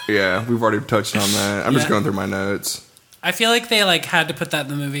drive?" Yeah, we've already touched on that. I'm just Yeah. going through my notes. I feel like they like had to put that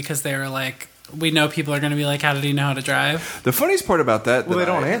in the movie because they were like, we know people are going to be like, "How did he know how to drive?" The funniest part about that, Well, they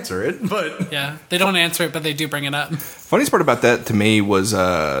that don't I- answer it, but... Yeah, they don't answer it, but they do bring it up. funniest part about that to me was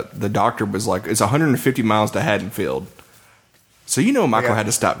the doctor was like, it's 150 miles to Haddonfield. So you know Michael got- had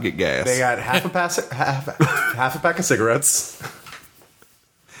to stop and get gas. They got half a pack of cigarettes.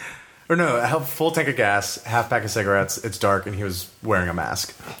 Or no, a full tank of gas, half pack of cigarettes. It's dark, and he was wearing a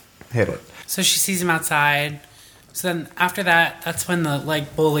mask. Hit it. So she sees him outside. So then after that, that's when the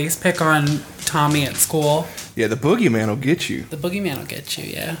bullies pick on Tommy at school. Yeah, the boogeyman will get you. The boogeyman will get you,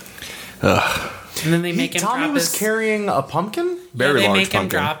 yeah. Ugh. And then they make him Tommy drop was his... carrying a pumpkin? Very they large make him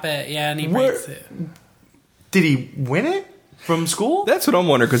pumpkin. drop it, yeah, and he Where- breaks it. Did he win it from school? That's what I'm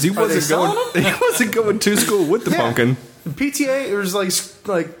wondering because he they wasn't going. selling He wasn't going to school with the Yeah. pumpkin. PTA was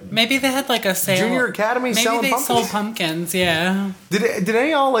like Maybe they had a sale. Junior Academy Maybe selling they pumpkins? sold pumpkins, yeah. did any of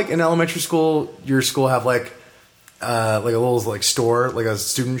y'all in elementary school? Your school have a little store, like a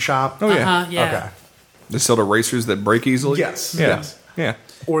student shop? Oh yeah, Uh-huh, yeah. Okay. they sell erasers that break easily. Yes, Yeah. yes. Yeah.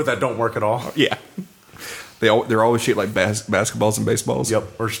 Or that don't work at all. Yeah. They're always shaped like basketballs and baseballs. Yep,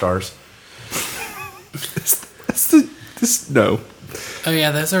 or stars. No. Oh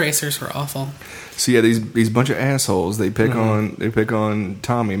yeah, those erasers were awful. So yeah, these bunch of assholes. They pick on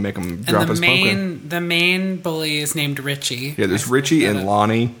Tommy, and make him drop And his pumpkin. the main bully is named Richie. Yeah, there's Richie and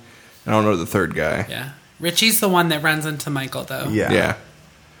Lonnie. I don't know the third guy. Yeah. Richie's the one that runs into Michael, though. Yeah. Yeah.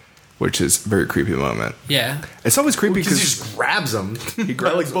 Which is a very creepy moment. Yeah. It's always creepy Because he because just grabs him. He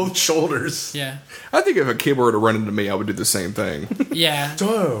grabs by him. both shoulders. Yeah. I think if a kid were to run into me, I would do the same thing. Yeah.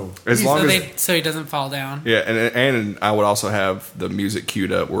 Oh. As long as So he doesn't fall down. yeah, and I would also have the music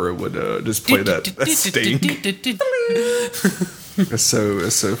queued up where it would just play that sting. It's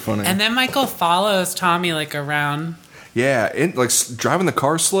so funny. And then Michael follows Tommy around. Yeah, driving the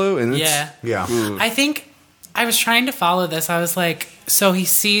car slow and it's, Yeah. Yeah. I think I was trying to follow this. I was like, so he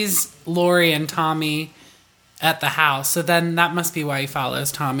sees Lori and Tommy at the house. So then that must be why he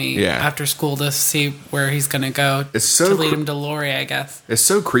follows Tommy Yeah. after school to see where he's going to go It's so to lead cre- him to Lori, I guess. It's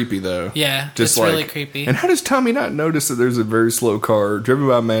so creepy though. Yeah, it's really creepy. And how does Tommy not notice that there's a very slow car driven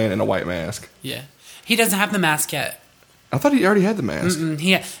by a man in a white mask? Yeah. He doesn't have the mask yet. I thought he already had the mask.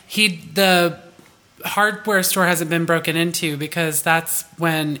 The hardware store hasn't been broken into because that's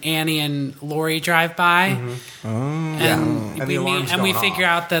when Annie and Lori drive by, and And the we alarm's and we going figure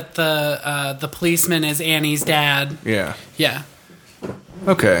off. out that the policeman is Annie's dad. Yeah. Yeah,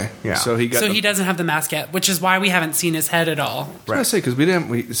 Okay. Yeah. So he got. so the, he doesn't have the mask yet, which is why we haven't seen his head at all. I was gonna say because we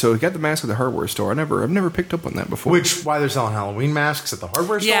didn't. So he got the mask at the hardware store. I've never picked up on that before. Why they're selling Halloween masks at the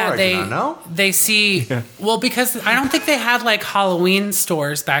hardware store? Yeah, I do not know. they see. Well, because I don't think they had Halloween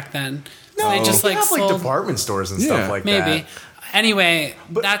stores back then. So they just they have sold department stores and Yeah, stuff like that. maybe. Anyway,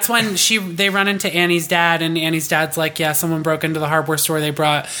 that's when they run into Annie's dad, and Annie's dad's like, "Yeah, someone broke into the hardware store.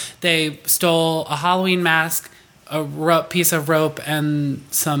 They stole a Halloween mask, a piece of rope, and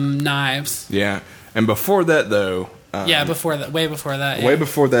some knives." yeah. And before that though. Yeah, way before that. Yeah. Way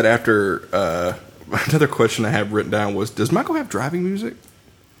before that, after another question I have written down was, does Michael have driving music?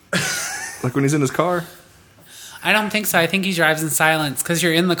 Like when he's in his car? I don't think so. I think he drives in silence because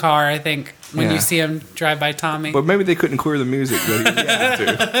you're in the car. I think when Yeah. you see him drive by Tommy. But maybe they couldn't clear the music that he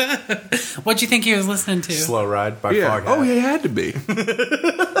wanted to. What'd you think he was listening to? Slow Ride by Yeah. Foghat. Oh, yeah, it had to be.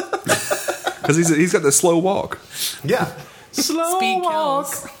 Because he's got the slow walk. Yeah. Slow Speed walk.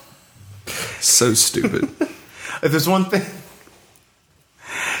 kills. So stupid. If there's one thing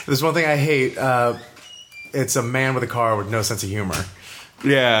I hate, it's a man with a car with no sense of humor.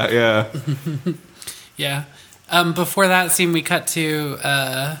 Yeah. Yeah. Before that scene, we cut to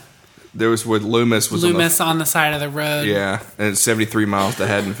There was with Loomis was Loomis on the side of the road. yeah, and it's 73 miles to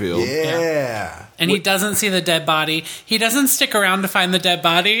Haddonfield. Yeah. And he doesn't see the dead body. He doesn't stick around to find the dead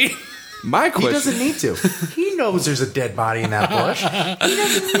body. My He question. doesn't need to. He knows there's a dead body in that bush. He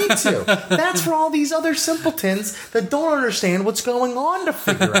doesn't need to. That's for all these other simpletons that don't understand what's going on to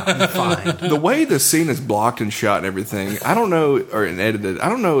figure out and find. The way the scene is blocked and shot and everything, I don't know, or and edited. I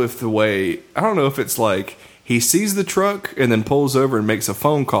don't know if it's like he sees the truck and then pulls over and makes a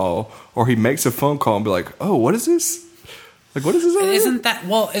phone call, or he makes a phone call and be like, "Oh, what is this? Like, what is this?"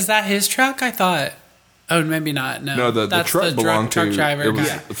 Is that his truck? I thought. Oh, maybe not. No, No, the That's truck belonged truck to driver. it was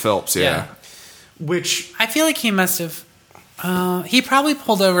guy. Phelps. Yeah. Which, I feel like he must have. He probably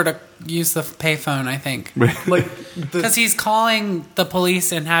pulled over to use the payphone. I think like, because he's calling the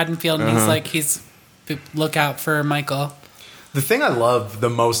police in Haddonfield, and he's look out for Michael. the thing I love the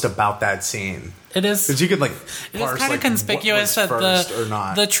most about that scene It is. is you could It is kind of conspicuous that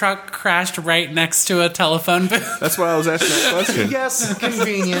the truck crashed right next to a telephone booth. That's why I was asking that question. Yes,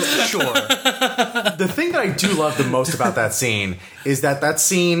 convenient, sure. The thing that I do love the most about that scene is that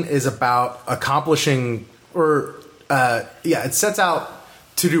scene is about accomplishing, it sets out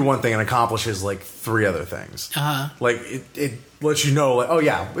to do one thing and accomplishes like three other things. Like it lets you know, like, oh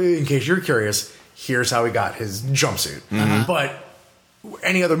yeah, in case you're curious, here's how he got his jumpsuit. But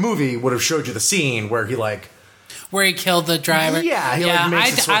any other movie would have showed you the scene where he where he killed the driver. Yeah, he like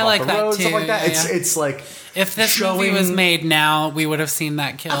makes it swerve I off like the that road, too. stuff like that. Yeah. It's like If this movie was made now, we would have seen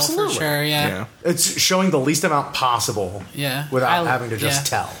that kill Absolutely. for sure. Yeah. Yeah. It's showing the least amount possible. Yeah. Without having to just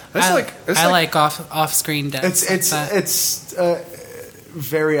tell. It's like off-screen deaths. It's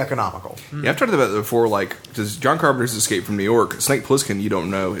very economical. Yeah, I've talked about it before. Like, does John Carpenter's Escape from New York? Snake Plissken, you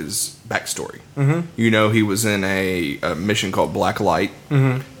don't know his backstory. Mm-hmm. You know he was in a mission called Black Light,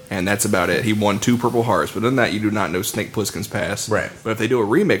 and that's about it. He won 2 Purple Hearts, but other than that, you do not know Snake Plissken's past. Right. But if they do a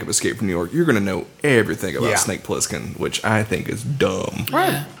remake of Escape from New York, you're going to know everything about Yeah. Snake Plissken, which I think is dumb.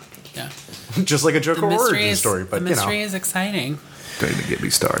 Yeah. Yeah. Just like a Joker The mystery origin is story, but the mystery is exciting. Don't even get me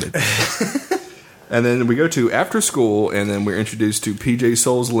started. And then we go to after school, and then we're introduced to PJ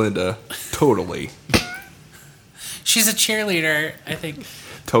Souls Linda. Totally. She's a cheerleader, I think.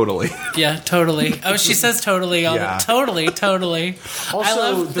 Totally. Yeah, totally. Oh, she says totally. Yeah. Totally. Also, I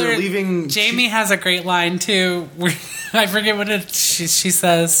love they're leaving. Jamie has a great line too. Where, I forget what she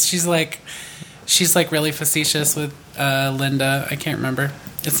says. She's like really facetious with Linda. I can't remember.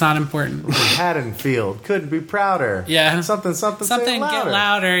 It's not important. Haddonfield couldn't be prouder. Yeah. Something. Say it louder. Get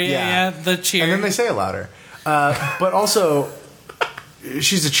louder. Yeah. The cheer. And then they say it louder. But also,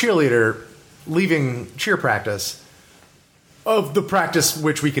 she's a cheerleader leaving cheer practice of the practice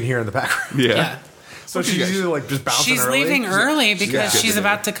which we can hear in the background. Yeah. So she's usually like just bouncing She's early. leaving early because she's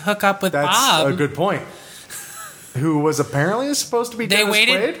about to hook up with That's Bob. a good point. Who was apparently supposed to be Dennis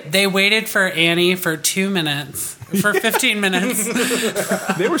Quaid? They waited for Annie for 2 minutes. For 15 minutes.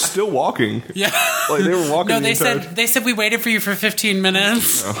 They were still walking. Yeah. Like, they were walking. No, the entire- they said we waited for you for 15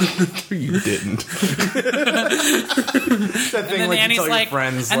 minutes. You didn't. That thing And like Annie's you tell like, your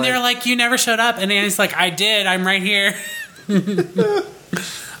friends. and they're like, you never showed up. And Annie's like, I did. I'm right here.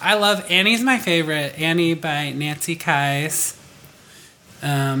 I love Annie's my favorite. Annie by Nancy Kyes.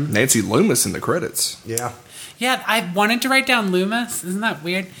 Nancy Loomis in the credits. yeah. Yeah, I wanted to write down Loomis. Isn't that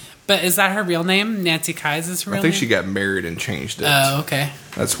weird? But is that her real name? Nancy Kyes is her real I think name? she got married and changed it. Oh, okay.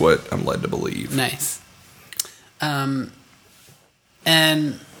 That's what I'm led to believe. Nice. And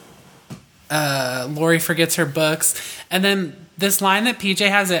Lori forgets her books. And then this line that PJ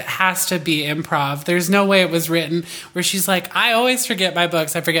has, it has to be improv. There's no way it was written, where she's like, I always forget my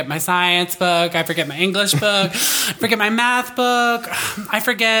books. I forget my science book. I forget my English book. I forget my math book. I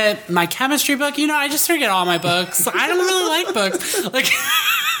forget my chemistry book. You know, I just forget all my books. I don't really like books. Like...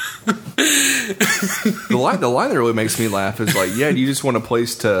 The line that really makes me laugh is like, yeah, you just want a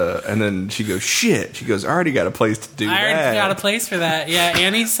place to, and then she goes, shit. She goes, I already got a place to do that. I already got a place for that. Yeah,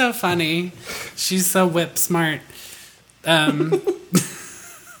 Annie's so funny. She's so whip smart. And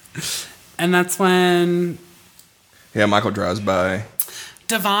that's when Yeah, Michael drives by.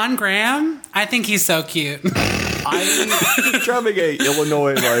 Devon Graham, I think he's so cute. He's driving a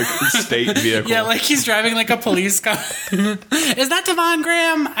Illinois like state vehicle. Yeah, like he's driving like a police car. Is that Devon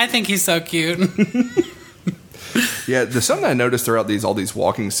Graham? I think he's so cute. Yeah, the something I noticed throughout all these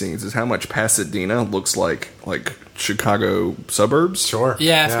walking scenes is how much Pasadena looks like Chicago suburbs. Sure.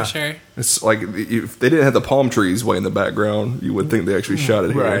 Yeah, for sure. It's like if they didn't have the palm trees way in the background, you would think they actually shot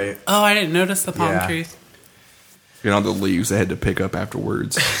it here. Right. Oh, I didn't notice the palm Yeah. trees. You know, the leaves they had to pick up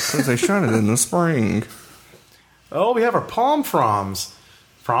afterwards because they shot it in the spring. Oh, we have our palm fronds.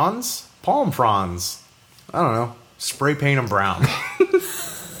 Fronds? Palm fronds. I don't know. Spray paint them brown.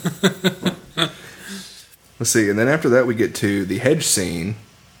 Let's see, and then after that we get to the hedge scene.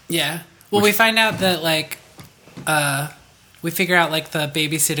 Yeah. Well, we find out that like, we figure out like the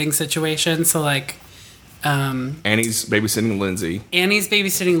babysitting situation. So like, Annie's babysitting Lindsay. Annie's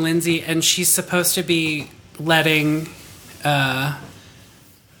babysitting Lindsay, and she's supposed to be letting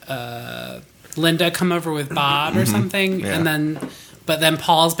Linda come over with Bob or something, Yeah. but then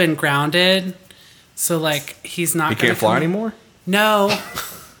Paul's been grounded, so like he's not. He gonna can't fly come- anymore? No.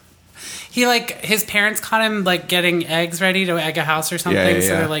 He like his parents caught him like getting eggs ready to egg a house or something, Yeah, so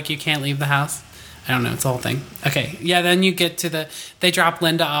yeah. they're like, you can't leave the house. I don't know, it's the whole thing. Okay, yeah. Then you get to they drop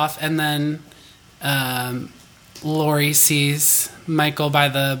Linda off, and then Lori sees Michael by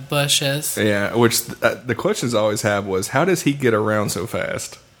the bushes. Yeah, which the questions I always have was, how does he get around so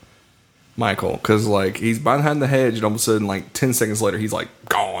fast? Michael, because like he's behind the hedge, and all of a sudden, like 10 seconds later, he's like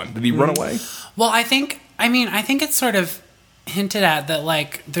gone. Did he run away? Well, I think it's sort of hinted at that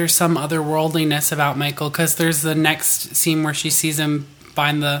like there's some otherworldliness about Michael, because there's the next scene where she sees him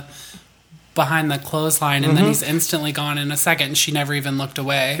behind the clothesline, and then he's instantly gone in a second, and she never even looked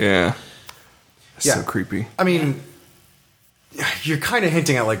away. Yeah. Yeah. So creepy. I mean, you're kind of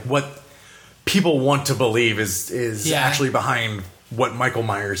hinting at like what people want to believe is Yeah. actually behind what Michael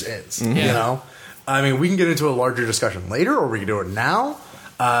Myers is. Yeah. You know, I mean, we can get into a larger discussion later, or we can do it now.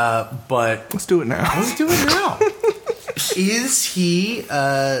 But Let's do it now. let's do it now. Is he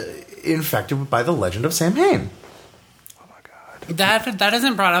infected by the legend of Sam Hain? Oh my god. That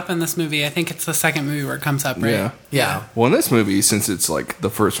isn't brought up in this movie. I think it's the second movie where it comes up, right? Yeah. Yeah. Well, in this movie, since it's like the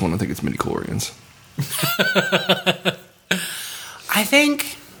first one, I think it's midichlorians. I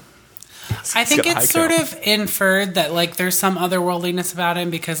think got high it's sort count. of inferred that like there's some otherworldliness about him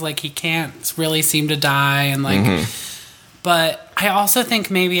because like he can't really seem to die and like but I also think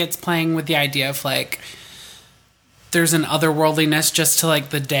maybe it's playing with the idea of like there's an otherworldliness just to like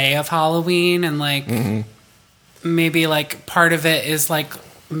the day of Halloween and like maybe like part of it is like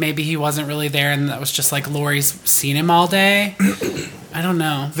maybe he wasn't really there and that was just like Laurie's seen him all day. I don't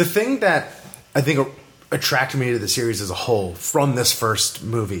know. The thing that I think attracted me to the series as a whole from this first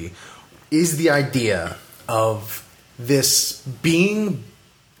movie is the idea of this being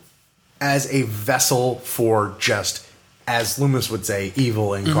as a vessel for just, as Loomis would say,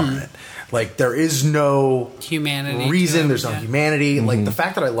 evil incarnate. Like, there is no Humanity to reason, it, there's no yeah. humanity. Like, the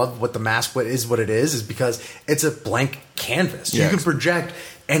fact that I love what the mask is what it is because it's a blank canvas. You Yes. can project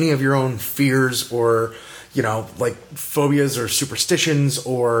any of your own fears or, you know, like phobias or superstitions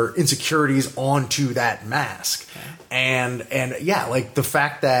or insecurities onto that mask. Okay. And yeah, like the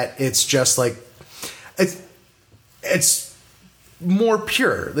fact that it's just like it's more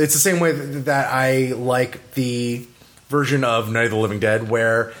pure. It's the same way that I like the version of Night of the Living Dead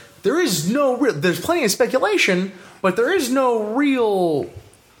where there is no real, there's plenty of speculation, but there is no real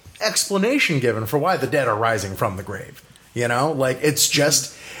explanation given for why the dead are rising from the grave. You know, like it's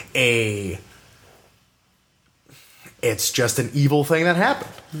just an evil thing that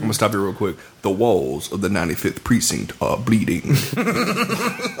happened. I'm gonna stop you real quick. The walls of the 95th precinct are bleeding.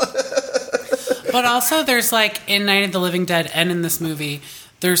 But also there's like in Night of the Living Dead and in this movie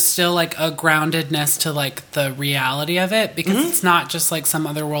there's still like a groundedness to like the reality of it because it's not just like some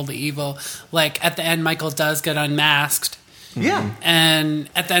otherworldly evil. Like at the end Michael does get unmasked. Yeah. And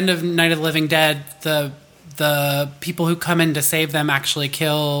at the end of Night of the Living Dead, the people who come in to save them actually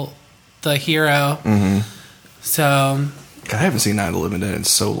kill the hero. So God, I haven't seen Night of the Living Dead in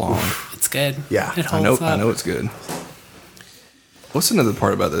so long. it's good. Yeah. It I holds know. up. I know it's good. What's another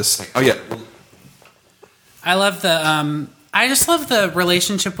part about this? Oh yeah, I love the I just love the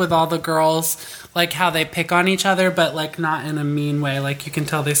relationship with all the girls, like how they pick on each other, but like not in a mean way. Like you can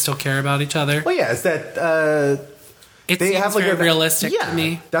tell they still care about each other. Well, yeah, it's that It they seems have like very a realistic yeah, to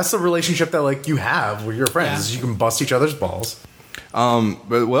me. That's the relationship that like you have with your friends. Yeah. Is you can bust each other's balls.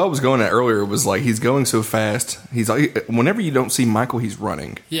 but what I was going at earlier was like he's going so fast. He's whenever you don't see Michael, he's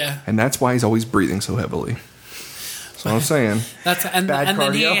running. Yeah. and that's why he's always breathing so heavily. That's what I'm saying. That's and Bad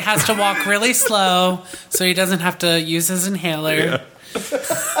then he cardio. has to walk really slow so he doesn't have to use his inhaler.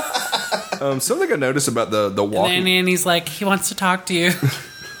 Something I noticed about the walking. And he's like, he wants to talk to you.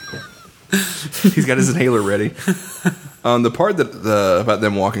 He's got his inhaler ready. The part about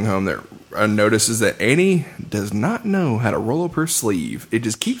them walking home that I noticed is that Annie does not know how to roll up her sleeve. It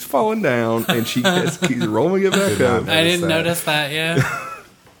just keeps falling down, and she keeps rolling it back up. I didn't that. notice that, yeah.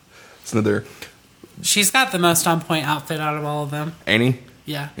 It's another She's got the most on point outfit out of all of them. Annie.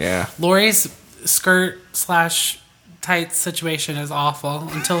 Yeah. Yeah. Lori's skirt / tights situation is awful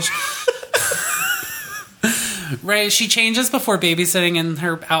until she, right, she changes before babysitting and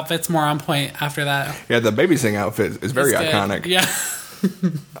her outfit's more on point after that. Yeah, the babysitting outfit is very It's good. iconic. Yeah.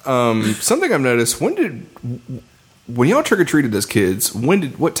 Something I've noticed, when y'all trick or treated as kids,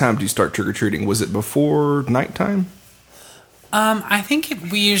 what time did you start trick or treating? Was it before nighttime? I think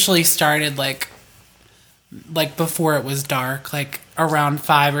we usually started like before it was dark, like around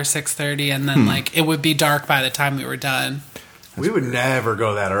 5 or 6:30, and then like it would be dark by the time we were done. We would never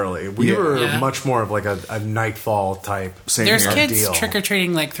go that early. We Yeah. were Yeah. much more of like a nightfall type. Same There's here. kids deal. trick or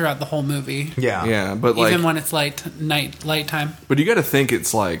treating like throughout the whole movie, Yeah. Yeah, but like, even when it's light time. but you got to think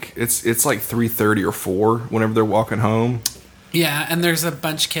it's like 3:30 or 4 whenever they're walking home. Yeah, and there's a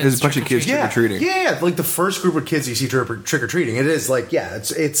bunch of kids. There's a bunch of kids trick-or-treating. trick-or-treating. Yeah. Like the first group of kids you see trick or treating, it is like, yeah,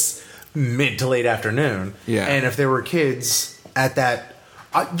 it's mid to late afternoon. Yeah. And if there were kids at that,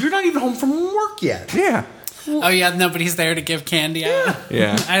 you're not even home from work yet. Yeah, Oh yeah, nobody's there to give candy out.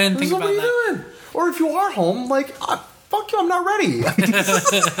 yeah. I didn't think So about what are that. you doing? Or if you are home, like, fuck you, I'm not ready. I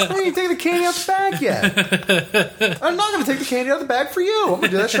didn't even take the candy out the bag yet. I'm not going to take the candy out of the bag for you. I'm going to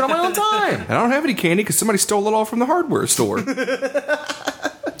do that shit on my own time. And I don't have any candy because somebody stole it all from the hardware store.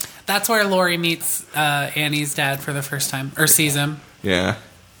 That's where Laurie meets Annie's dad for the first time, or sees him Yeah,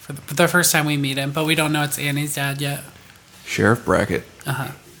 for the first time we meet him, but we don't know it's Annie's dad yet. Sheriff Brackett.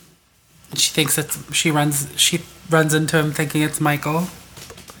 She thinks she runs into him thinking it's Michael.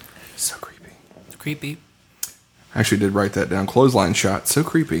 So creepy. Creepy. I actually did write that down. Clothesline shot. So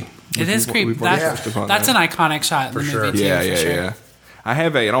creepy. It is creepy. We've already That's touched upon an that. iconic shot in the sure. movie too. Yeah, for yeah, sure. yeah. I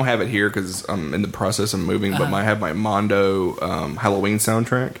don't have it here because I'm in the process of moving, but I have my Mondo Halloween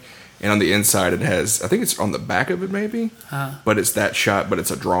soundtrack. And on the inside, it has, I think it's on the back of it maybe, but it's that shot, but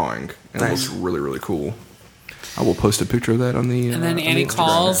it's a drawing. And it looks really, really cool. I will post a picture of that on the And then on Annie the Instagram.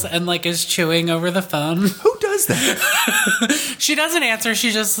 calls and like is chewing over the phone. Who does that? She doesn't answer.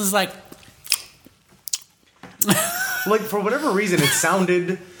 She just is like, Like, for whatever reason, it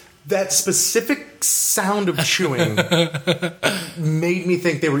sounded... That specific sound of chewing made me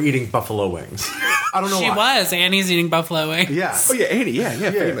think they were eating buffalo wings. I don't know she why. was. Annie's eating buffalo wings. Yeah. Oh, yeah, Annie. Yeah,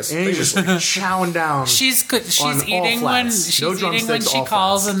 famous. And he's just like chowing down. She's good. On She's all eating when flats. she's No eating when drumsticks, she all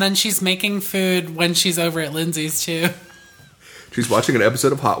calls, flats. and then she's making food when she's over at Lindsay's too. She's watching an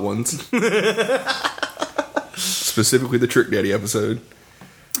episode of Hot Ones. Specifically the Trick Daddy episode.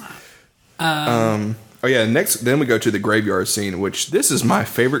 Oh yeah, then we go to the graveyard scene, which this is my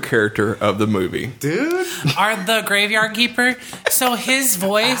favorite character of the movie. Dude. Are the graveyard keeper? So his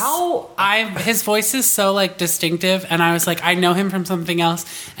voice, his voice is so like distinctive, and I was like, I know him from something else,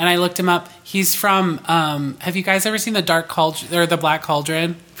 and I looked him up. He's from. Have you guys ever seen the Dark Cauldron or the Black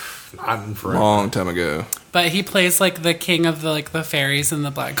Cauldron? I'm forever. Long time ago. But he plays like the king of the fairies in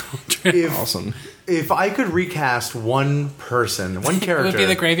the Black Cauldron. Awesome. If I could recast one person, one character... It would be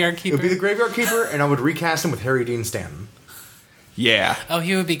the graveyard It keeper. would be the graveyard keeper, and I would recast him with Harry Dean Stanton. Yeah. Oh,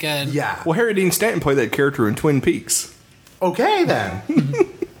 he would be good. Yeah. Well, Harry Dean Stanton played that character in Twin Peaks. Okay, then.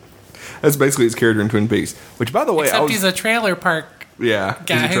 That's basically his character in Twin Peaks. Which, by the way, Except he's a trailer park yeah,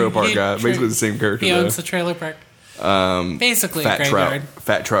 guy. he's a trailer park He- guy. Basically the same character. He though. owns the trailer park. Basically a Fat graveyard.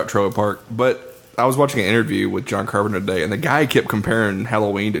 Trout trailer park. But I was watching an interview with John Carpenter today, and the guy kept comparing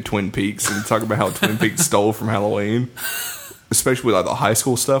Halloween to Twin Peaks and talking about how Twin Peaks stole from Halloween, especially with like the high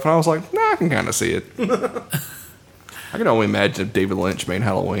school stuff. And I was like, nah, I can kind of see it. I can only imagine if David Lynch made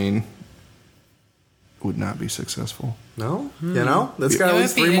Halloween, it would not be successful. No? You know? That's got It at would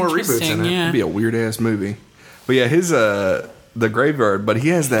least be 3 more reboots interesting, in it. yeah. It'd be a weird ass movie. But yeah, his the graveyard, but he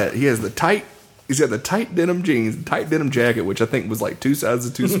has the tight. He's got the tight denim jeans, tight denim jacket, which I think was like 2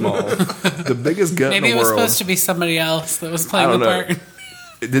 sizes too small. The biggest gut Maybe in it the was world. supposed to be somebody else that was I playing the don't know. part.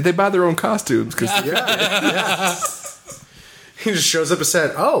 Did they buy their own costumes? Because Yeah. He just shows up and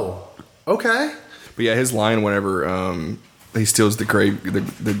said, "Oh, okay." but yeah, his line whenever he steals the grave,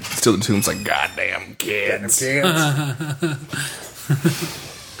 steal the tomb's like, "Goddamn kids!"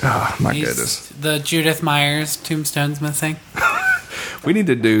 Oh my goodness. The Judith Myers tombstone's missing. We need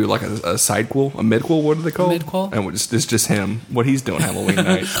to do like a sidequel, a midquel. What are they called? Midquel? And it's just him. What he's doing Halloween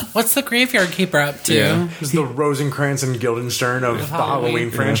night. What's the graveyard keeper up to? Yeah. This is the Rosencrantz and Guildenstern of the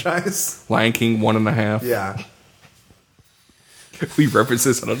Halloween Halloween. franchise. Lion King 1.5. Yeah. We reference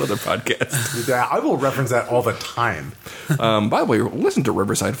this on another podcast. Yeah, I will reference that all the time. By the way, listen to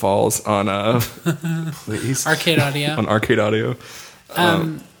Riverside Falls on please. Arcade Audio. on Arcade Audio.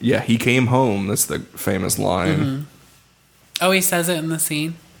 Yeah, he came home. That's the famous line. Oh, he says it in the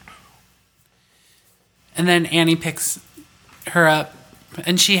scene. And then Annie picks her up.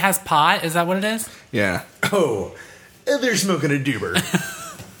 And she has pot. Is that what it is? Yeah. Oh, they're smoking a doober.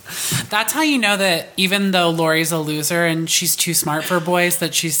 That's how you know that even though Lori's a loser and she's too smart for boys,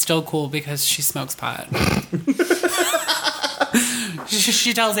 that she's still cool because she smokes pot.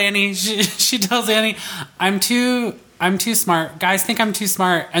 She tells Annie, she tells Annie, I'm too smart. Guys think I'm too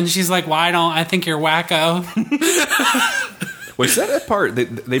smart. And she's like, why don't I think you're wacko? Which that part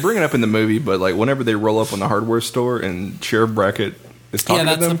they bring it up in the movie, but like whenever they roll up on the hardware store and Sheriff Brackett is talking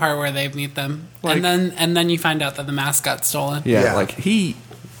Yeah, that's to them, the part where they meet them. Like- and then you find out that the mask got stolen. yeah, like he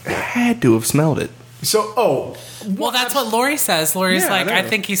had to have smelled it. So, Well, that's what Lori says. Lori's Yeah, I like, I know.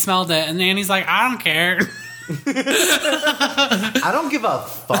 think he smelled it. And Annie's like, I don't care. I don't give a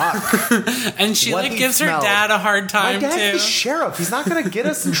fuck. And she What like he gives her smelled. dad a hard My time dad's too. the sheriff. He's not going to get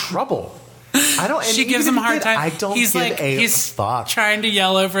us in trouble. I don't. And She gives even him a if he hard did, time. I don't he's give like a he's fuck. trying to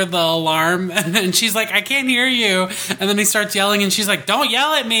yell over the alarm, and then she's like, "I can't hear you." And then he starts yelling, and she's like, "Don't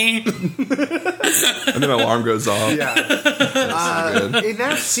yell at me." And then the alarm goes off. Yeah. Good. In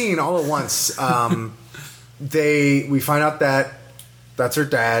that scene, all at once, we find out that that's her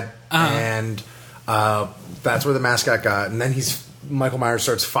dad, and that's where the mascot got. And then Michael Myers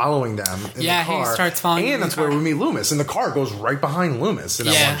starts following them in Yeah, the he car. starts following them in and the that's car. where we meet Loomis, and the car goes right behind Loomis in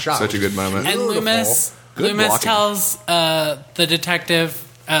that Yeah. one shot. Such a good moment. And Beautiful. Loomis Good blocking. tells the detective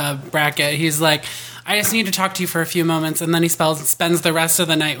Brackett, he's like, "I just need to talk to you for a few moments," and then he spends the rest of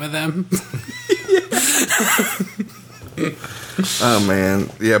the night with him. Oh man,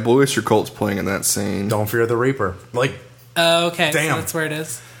 yeah, Blue Oyster Cult's playing in that scene. Don't fear the Reaper. Like, Oh, okay, Damn. so that's where it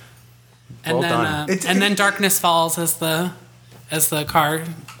is. And Well then done. and then Darkness Falls as the car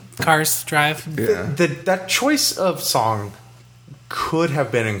Cars Drive. Yeah. That choice of song could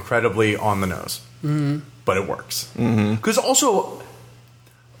have been incredibly on the nose, but it works. Because also,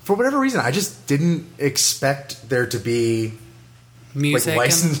 for whatever reason, I just didn't expect there to be Music. like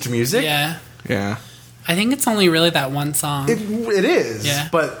licensed music. Yeah. Yeah. I think it's only really that one song. It is. Yeah.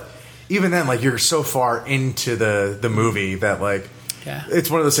 But even then, like, you're so far into the movie that, like, Yeah. it's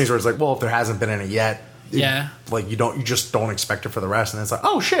one of those things where it's like, well, if there hasn't been any yet, Yeah. like you just don't expect it for the rest, and it's like,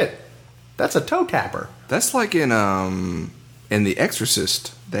 oh shit, that's a toe tapper. That's like in The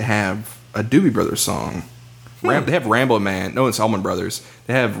Exorcist, they have a Doobie Brothers song. They have Rambo Man. No, it's Allman Brothers.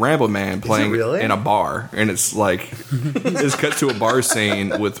 They have Rambo Man playing really? in a bar, and it's like it's cut to a bar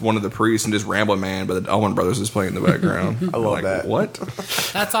scene with one of the priests and just Rambo Man, but the Allman Brothers is playing in the background. I love that. What?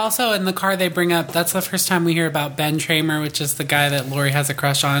 That's also in the car they bring up. That's the first time we hear about Ben Tramer, which is the guy that Lori has a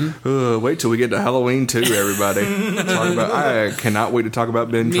crush on. Wait till we get to Halloween 2, everybody. I cannot wait to talk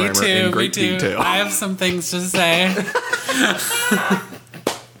about Ben Tramer in great detail. I have some things to say.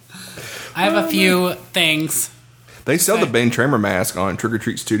 I have a few things. They sell the Ben Tramer mask on Trick or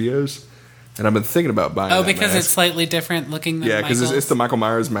Treat Studios, and I've been thinking about buying. Oh, that because mask. it's slightly different looking than Yeah, because Michael's. it's the Michael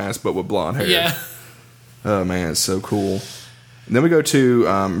Myers mask, but with blonde hair. Yeah. Oh man, it's so cool. And then we go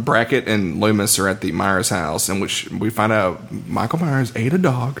to Brackett and Loomis are at the Myers house, in which we find out Michael Myers ate a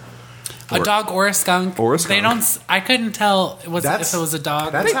dog. A dog or a skunk. Or a skunk. They don't. I couldn't tell if it was a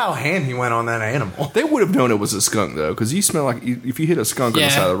dog. That's how ham he went on that animal. They would have known it was a skunk though, because you smell like if you hit a skunk on the Yeah.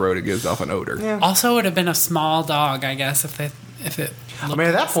 side of the road, it gives off an odor. Yeah. Also, would have been a small dog, I guess, if it. I mean,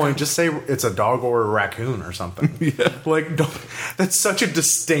 at that point, just say it's a dog or a raccoon or something. Yeah, like that's such a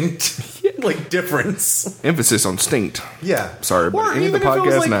distinct like difference. Emphasis on stinct. Yeah, Sorry, Or but end of the even if it was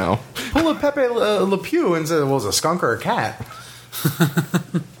podcast like, now. Pull a Pepe Le Pew and say, well, it was a skunk or a cat.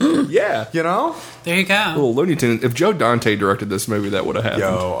 Yeah. You know? There you go. Little Looney Tunes. If Joe Dante directed this movie, that would have happened.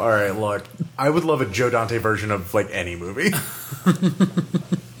 Yo, all right, look, I would love a Joe Dante version of like any movie.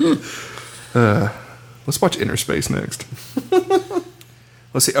 Let's watch Inner Space next.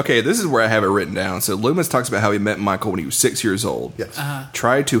 Let's see. Okay, this is where I have it written down. So Loomis talks about how he met Michael when he was 6 years old. Yes.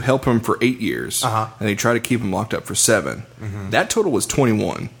 Tried to help him for 8 years. And he tried to keep him locked up for 7. That total was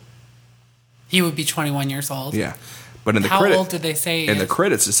 21. He would be 21 years old. Yeah. But in the How old did they say he in the is?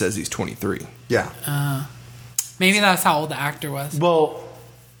 credits it says he's 23. Yeah. Maybe that's how old the actor was. Well,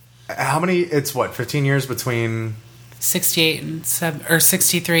 how many? It's what, 15 years between. 68 and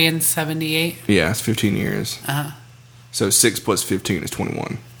 63 and 78. Yeah, it's 15 years. So 6 plus 15 is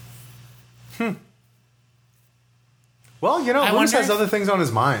 21. Well, you know, I Loomis wonder has if- other things on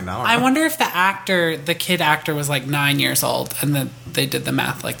his mind. I don't know. I wonder if the kid actor was like 9 years old and that they did the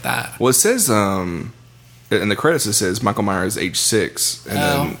math like that. Well, it says in the credits it says Michael Myers age 6 and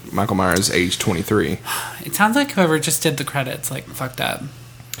then Michael Myers age 23. It sounds like whoever just did the credits like fucked up.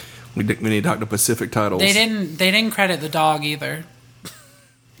 We need to talk to Pacific titles. They didn't credit the dog either.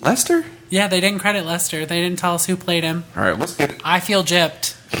 Lester? Yeah, they didn't credit Lester. They didn't tell us who played him. All right, let's get it. I feel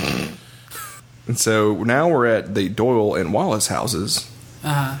gypped. And so now we're at the Doyle and Wallace houses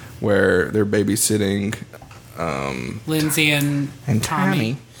where they're babysitting Lindsay and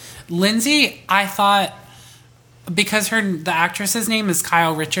Tommy. Lindsay, I thought, because the actress's name is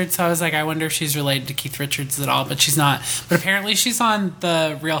Kyle Richards, so I was like, I wonder if she's related to Keith Richards at all, but she's not. But apparently she's on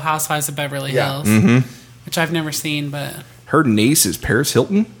the Real Housewives of Beverly Yeah. Hills, which I've never seen, but... Her niece is Paris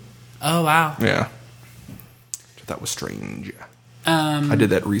Hilton. Oh, wow. Yeah. That was strange. I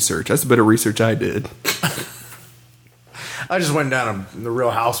did that research. That's a bit of research I did. I just went down the Real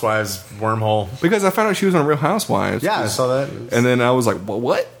Housewives wormhole. Because I found out she was on Real Housewives. Yeah, I saw that. And then I was like, well,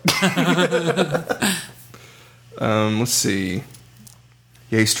 what? Let's see.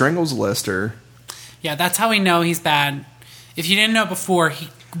 Yeah, he strangles Lester. Yeah, that's how we know he's bad. If you didn't know before,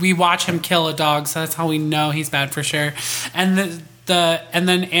 we watch him kill a dog, so that's how we know he's bad for sure. And and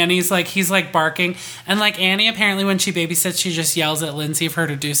then Annie's like, he's like barking, and like Annie apparently when she babysits, she just yells at Lindsay for her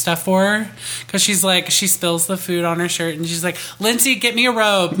to do stuff for her because she's like, she spills the food on her shirt and she's like, Lindsay, get me a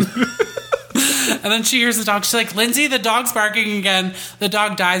robe. And then she hears the dog. She's like, Lindsay, the dog's barking again. The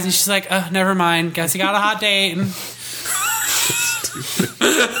dog dies, and she's like, oh, never mind. Guess he got a hot date. And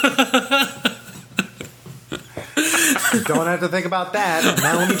Don't have to think about that.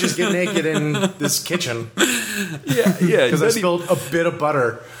 Now let me just get naked in this kitchen Yeah, yeah. because I spilled a bit of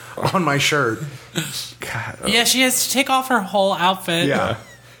butter on my shirt. God, yeah, she has to take off her whole outfit Yeah.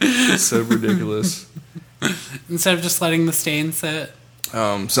 it's so ridiculous. instead of just letting the stain sit.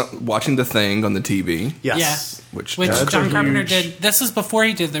 So watching The Thing on the TV. Yes. Which that's John a Carpenter huge- did. This was before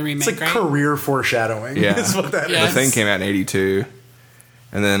he did the remake, It's like right? career foreshadowing. Yeah. Is what that Yeah. The Thing came out in 82.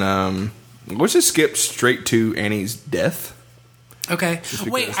 And then let's just skip straight to Annie's death. Okay.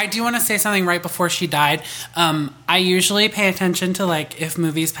 Wait, because- I do want to say something right before she died. I usually pay attention to like if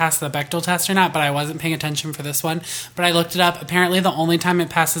movies pass the Bechdel test or not, but I wasn't paying attention for this one. But I looked it up. Apparently, the only time it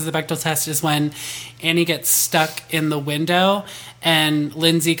passes the Bechdel test is when Annie gets stuck in the window and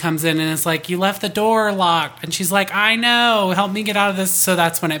Lindsay comes in and is like, "You left the door locked," and she's like, "I know, help me get out of this." So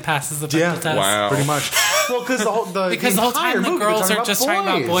that's when it passes the Bechdel Yeah, test. Wow. pretty much. Well, because the whole time the movie, they're girls talking are about just talking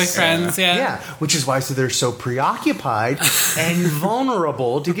about boys. boyfriends. Yeah. Which is why they're so preoccupied and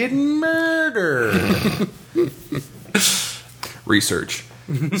vulnerable to get murdered. Research.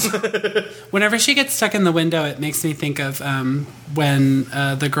 Whenever she gets stuck in the window, it makes me think of when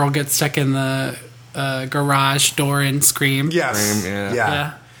the girl gets stuck in the garage door in Scream. Yes. Yeah.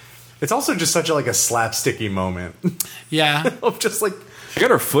 Yeah. It's also just such a slapsticky moment Yeah. of just like She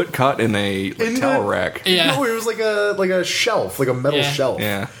got her foot caught in a in towel the- rack. Yeah. No, it was like a shelf, like a metal Yeah. shelf.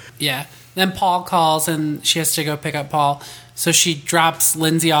 Yeah. Yeah. Then Paul calls and she has to go pick up Paul. So she drops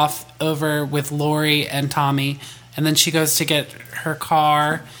Lindsay off over with Lori and Tommy. And then she goes to get her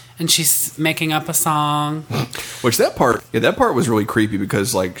car and she's making up a song. Which that part was really creepy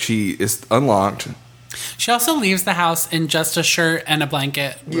because like she is unlocked. She also leaves the house in just a shirt and a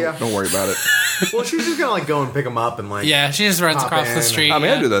blanket. Yeah. Don't worry about it. Well, she was just gonna go and pick him up and Yeah, she just runs Hop across in. the street. I mean,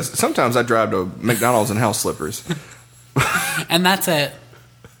 yeah. I do this. Sometimes I drive to McDonald's in house slippers. And that's it.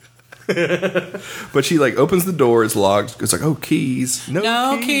 But she like opens the door, it's locked. It's like, oh, keys.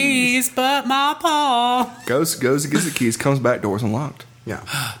 No keys but my Paul. Goes and gets the keys, comes back, door's unlocked. Yeah.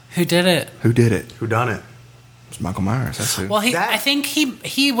 Who did it? Who did it? Who done it? It's Michael Myers. That's who. Well, I think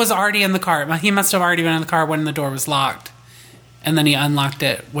he was already in the car. He must have already been in the car when the door was locked. And then he unlocked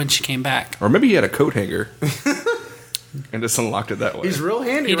it when she came back. Or maybe he had a coat hanger and just unlocked it that way. He's real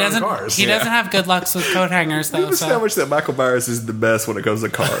handy He around doesn't. cars. He doesn't have good lucks with coat hangers though. We've So. established that Michael Myers is the best when it comes to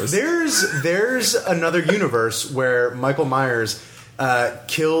cars. There's another universe where Michael Myers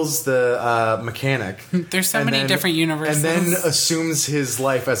kills the mechanic. There's so and many different universes. And then assumes his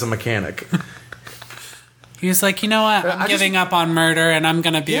life as a mechanic. He was like, you know what? I'm I just- giving up on murder, and I'm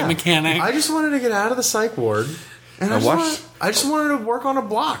going to be a mechanic. I just wanted to get out of the psych ward, and I just wanted to work on a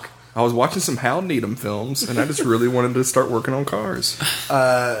block. I was watching some Hal Needham films, and I just really wanted to start working on cars.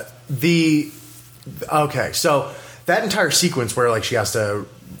 Okay, so that entire sequence where like she has to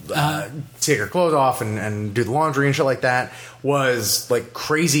take her clothes off and do the laundry and shit like that was like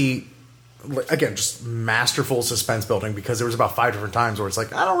crazy. Again, just masterful suspense building because there was about 5 different times where it's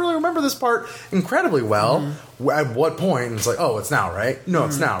like I don't really remember this part incredibly well. At what point? And it's like, oh, it's now, right? No,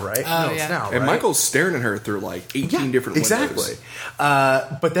 it's now, right? No, yeah. it's now, right? And Michael's staring at her through like 18 different windows. Exactly.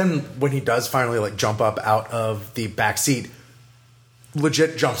 But then when he does finally like jump up out of the back seat,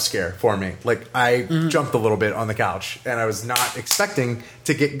 legit jump scare for me. Like I jumped a little bit on the couch, and I was not expecting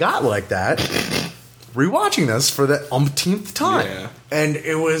to get got like that. Rewatching this for the umpteenth time, Yeah. and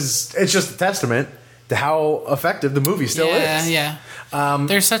it's just a testament to how effective the movie still is. Yeah.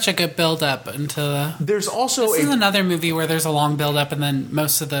 There's such a good build up into the. There's also This is another movie where there's a long build up, and then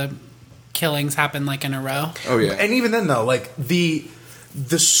most of the killings happen like in a row. Oh yeah. and even then though, like the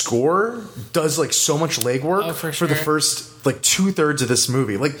score does like so much legwork for the sure. first like 2/3 of this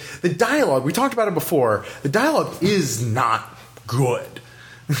movie. Like the dialogue, we talked about it before. The dialogue is not good.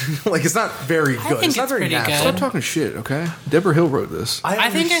 Like it's not very good. think not it's very pretty natural. good. Stop talking shit, okay? Deborah Hill wrote this. I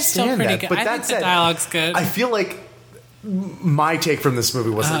think it's still understand pretty that, good. But I that think the said, dialogue's good. I feel like my take from this movie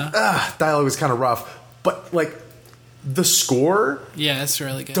was like, dialogue is kind of rough, but like the score Yeah, it's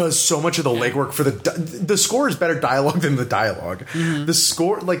really good. does so much of the legwork for the score is better dialogue than the dialogue. The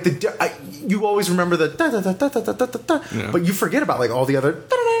score, like you always remember the da, da, da, da, da, da, da, da, Yeah. but you forget about like all the other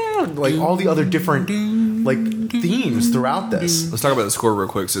like all the other different like themes throughout this. Let's talk about the score real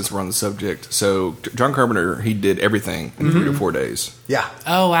quick since we're on the subject. So John Carpenter, he did everything in 3 to 4 days. Yeah,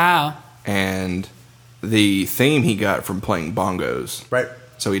 Oh wow. And the theme he got from playing bongos. right.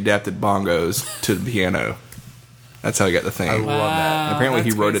 So he adapted bongos to the piano. That's how he got the theme. I love that. And apparently he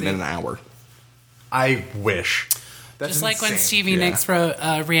that's wrote it crazy. in an hour. I wish. That's Just like when insane. Stevie Yeah. Nicks wrote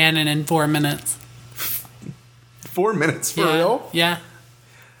Rhiannon in 4 minutes. 4 minutes for yeah. real. Yeah.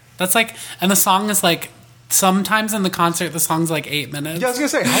 That's like, and the song is like, sometimes in the concert, the song's like 8 minutes. Yeah, I was gonna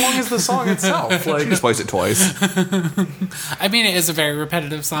say, how long is the song itself? He Like, just plays it twice. I mean, it is a very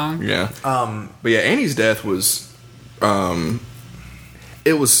repetitive song. Yeah. But yeah, Annie's death was,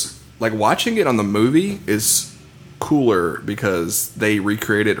 it was like watching it on the movie is cooler because they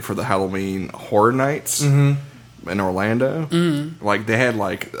recreated it for the Halloween Horror Nights in Orlando. Like they had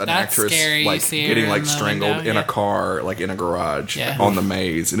like an That's actress scary, like see her getting in like the strangled window, in a yeah. car, like in a garage Yeah. on the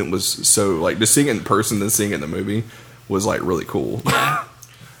maze, and it was so like just seeing it in person than seeing it in the movie was like really cool.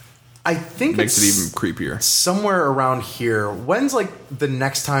 I think Makes it it's even creepier. somewhere around here. When's like the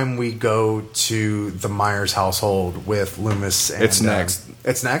next time we go to the Myers household with Loomis? And, It's next.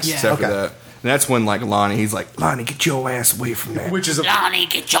 It's next. Yeah. Except okay. for that. And that's when, like, he's like, Lonnie, get your ass away from that. Which is a Lonnie,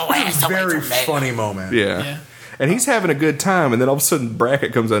 get your ass away very from me. funny moment. Yeah. Yeah. And he's having a good time, and then all of a sudden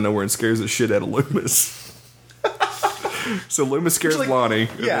Brackett comes out of nowhere and scares the shit out of Loomis. So Loomis scares Like, Lonnie,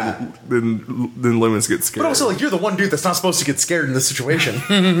 and yeah. then Loomis gets scared. But also, like, you're the one dude that's not supposed to get scared in this situation.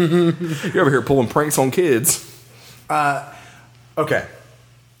 You're over here pulling pranks on kids. Okay.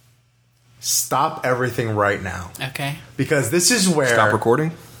 Stop everything right now. Okay. Because this is where... Stop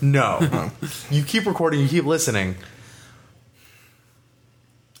recording? No. You keep recording, you keep listening.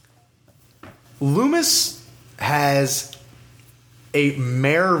 Loomis has a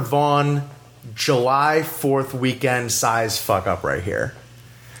Mayor Vaughn July 4th weekend size fuck up right here.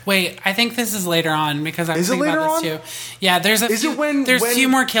 Wait, I think this is later on because I was Is it thinking about later this too. Yeah, there's a Is few, it when- there's when- few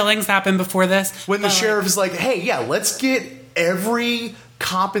more killings happen before this. When the but, sheriff is like, hey, yeah, let's get every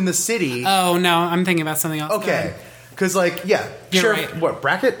cop in the city. Oh no, I'm thinking about something else. Okay. Because, like, yeah. You're Sheriff, right. what,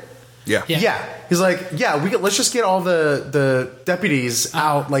 Brackett? Yeah. Yeah. Yeah. He's like, yeah, let's just get all the deputies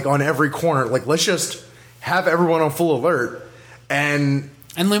out, like, on every corner. Like, let's just have everyone on full alert. And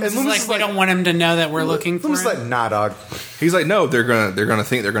Loomis is like, we don't want him to know that we're looking for Loomis him. is like, nah, dog. He's like, no, they're gonna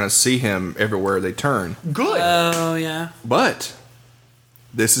think they're gonna see him everywhere they turn. Good. Oh yeah, But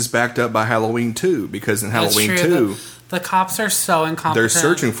this is backed up by Halloween 2, because in that's Halloween true. 2, The cops are so incompetent. they're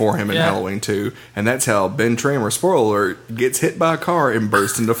searching for him in Yeah. Halloween 2, and that's how Ben Tramer, spoiler alert, gets hit by a car and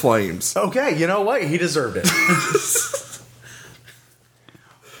bursts into flames. Okay, you know what? He deserved it.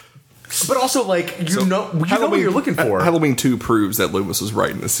 But also, like, you know what you're looking for. Halloween 2 proves that Loomis was right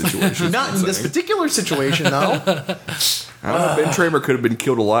in this situation. is Not what in I'm this saying. particular situation, though. I don't know, Ben Tramer could have been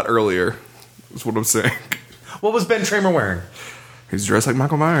killed a lot earlier. That's what I'm saying. What was Ben Tramer wearing? He's dressed like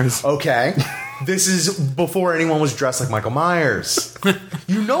Michael Myers. Okay. This is before anyone was dressed like Michael Myers.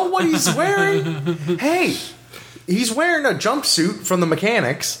 You know what he's wearing? Hey, he's wearing a jumpsuit from the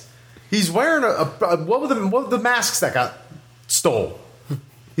mechanics. He's wearing what were the masks that got stole?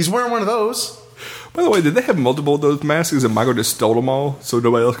 He's wearing one of those. By the way, did they have multiple of those masks and Michael just stole them all so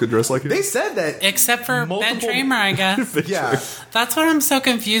nobody else could dress like him? They said that. Except for Ben Multiple- Tramer, I guess. Yeah. That's what I'm so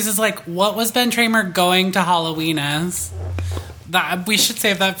confused. Is like, what was Ben Tramer going to Halloween as? That we should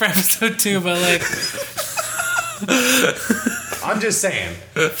save that for episode 2. But like, I'm just saying,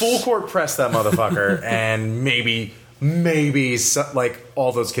 full court press that motherfucker, and maybe like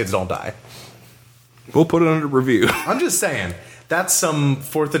all those kids don't die. We'll put it under review. I'm just saying. That's some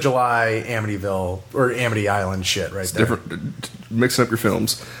 4th of July Amityville or Amity Island shit right there. Different, mixing up your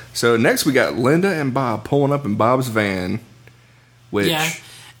films. So next we got Linda and Bob pulling up in Bob's van, which yeah.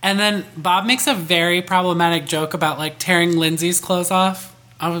 And then Bob makes a very problematic joke about like tearing Lindsay's clothes off.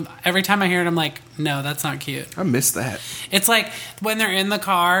 Every time I hear it, I'm like, no, that's not cute. I missed that. It's like when they're in the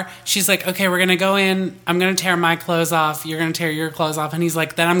car, she's like, okay, we're going to go in. I'm going to tear my clothes off. You're going to tear your clothes off. And he's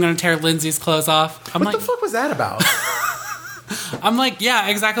like, then I'm going to tear Lindsay's clothes off. What the fuck was that about? I'm like, yeah,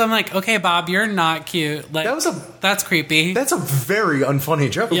 exactly. I'm like, okay, Bob, you're not cute. Like, that's creepy. That's a very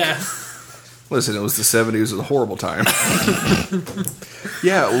unfunny joke. Yeah. Listen, it was the 70s. It was a horrible time.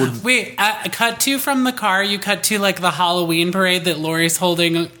 Yeah. Well, Wait, cut to from the car. You cut to like the Halloween parade that Lori's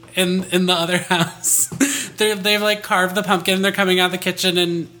holding in the other house. They've like carved the pumpkin. And they're coming out of the kitchen,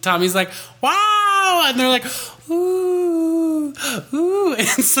 and Tommy's like, "Wow!" And they're like, "Ooh, ooh!"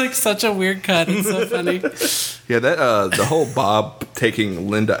 It's like such a weird cut. It's so funny. yeah, that the whole Bob taking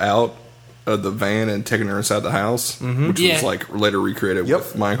Linda out of the van and taking her inside the house, which Yeah. was like later recreated Yep.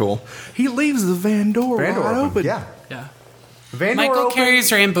 with Michael. He leaves the van door wide open. Yeah. Yeah. Van door Michael open. carries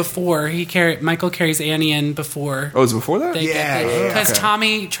her in before. Michael carries Annie in before. Oh, was it before that? They Yeah, get there. yeah, Because okay.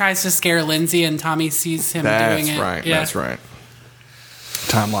 Tommy tries to scare Lindsay, and Tommy sees him That's doing it. right. Yeah. That's right.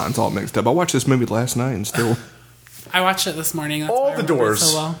 Timeline's all mixed up. I watched this movie last night and still. I watched it this morning. That's All why I the remember it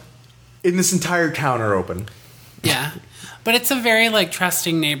doors. so well. In this entire town are open. Yeah, but it's a very like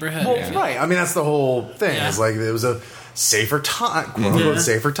trusting neighborhood. Well, right. I mean, that's the whole thing. Yeah. It's like it was a safer time, quote unquote,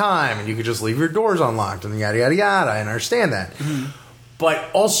 safer time, and you could just leave your doors unlocked and yada yada yada. I understand that. But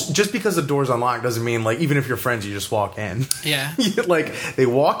also, just because the door's unlocked doesn't mean like even if you're friends, you just walk in. Yeah. Like they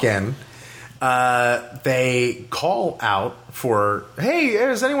walk in, they call out for, "Hey,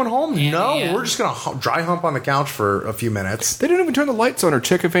 is anyone home?" Annie, No, yeah. we're just gonna dry hump on the couch for a few minutes. They didn't even turn the lights on or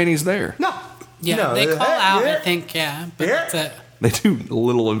check if Annie's there. No. Yeah, No, they call hey, out. yeah. I think, yeah, but Yeah. that's it. They do a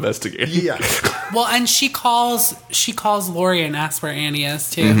little investigating. Yeah. Well, and she calls Lori and asks where Annie is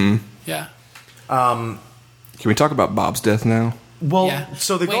too. Yeah. Can we talk about Bob's death now? Well, Yeah.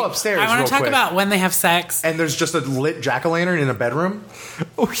 so they go Wait, upstairs. I want real to talk quick, about when they have sex. and there's just a lit jack-o'-lantern in a bedroom.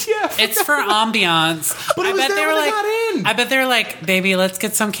 Oh yeah, It's for ambiance. But it was there when they got in. I bet they were like, baby, let's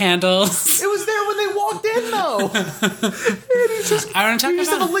get some candles. It was there when they walked in, though. And he's just, I want to talk we just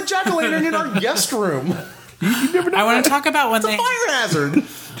have a about. lit jack-o'-lantern in our guest room. you never know. I want to talk about when It's a they fire hazard.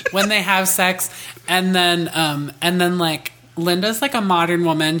 when they have sex, and then like Linda's like a modern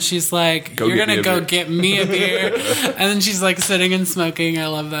woman. She's like, Go you're get me gonna a go beer." get me a beer, and then she's like sitting and smoking. I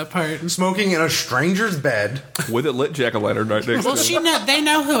love that part. Smoking in a stranger's bed. With it lit jack-o'-lantern right next Well, to it. they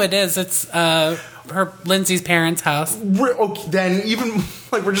know who it is. It's her Lindsay's parents' house. Okay, then even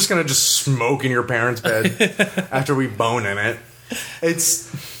like we're just gonna just smoke in your parents' bed after we bone in it.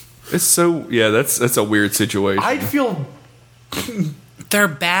 It's It's so that's a weird situation. I'd feel They're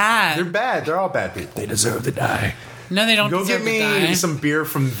bad. they're bad. They're all bad people. They deserve to die. No, they don't Go deserve get to die. me some beer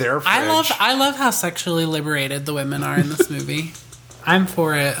from their fridge. I love how sexually liberated the women are in this movie. I'm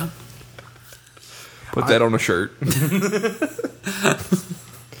for it. Put that on a shirt.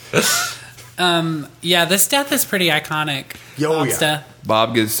 Yeah, this death is pretty iconic. Oh, Bob's yeah. death.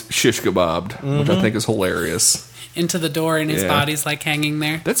 Bob gets shish kebabbed, which I think is hilarious. Into the door and his Yeah. body's like hanging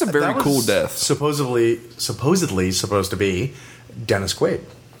there. That's a very That was cool death. Supposedly supposed to be Dennis Quaid.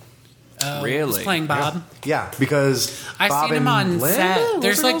 Oh, Really? he's playing Bob. Yeah, because I've Bob seen him and on Linda? set.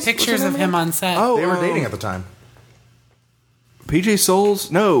 There's like pictures of him on set. Oh, They were dating at the time. PJ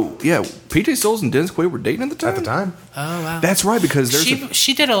Souls? No, yeah, PJ Souls and Dennis Quaid were dating at the time. At the time, Oh wow. That's right, because there's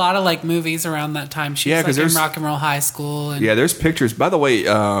she did a lot of like movies around that time. She Yeah, was 'cause like in there's- Rock and Roll High School. And there's pictures. By the way,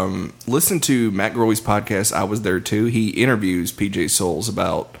 listen to Matt Groe's podcast. I was there too. He interviews PJ Souls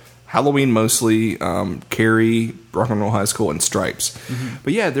about Halloween mostly, Carrie, Rock and Roll High School, and Stripes.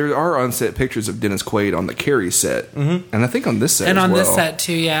 But yeah, there are on-set pictures of Dennis Quaid on the Carrie set, and I think on this set and as on well. this set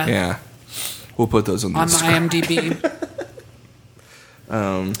too. Yeah. Yeah, we'll put those on On the the IMDb.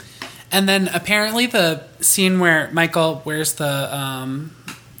 And then apparently the scene where Michael wears the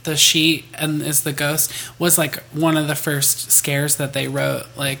sheet and is the ghost was like one of the first scares that they wrote.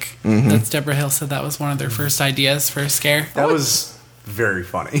 Like that's Deborah Hill said that was one of their first ideas for a scare. that was very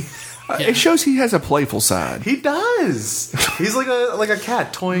funny. It shows he has a playful side. He does. He's like a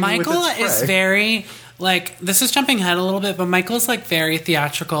cat toying Michael with its is prey. very like, this is jumping ahead a little bit, but Michael's like very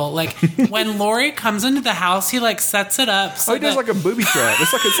theatrical. Like when Laurie comes into the house, he like sets it up. So Oh, he does that like a booby trap.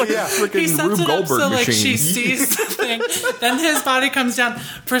 It's like Yeah. a he freaking sets Rube it up Goldberg so like machine. she sees the thing. Then his body comes down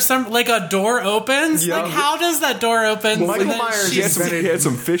for some like a door opens. Yeah. Like how does that door open? Michael And then Myers he, she's- had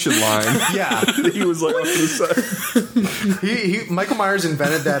some fishing line. Yeah, He was like, off to the side. he Michael Myers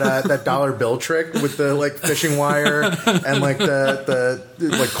invented that dollar bill trick with the like fishing wire and like the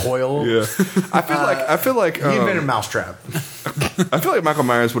like coil. Yeah, I feel like He invented Mousetrap. I feel like Michael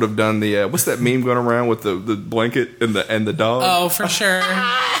Myers would have done the what's that meme going around with the blanket and the dog. Oh, for sure.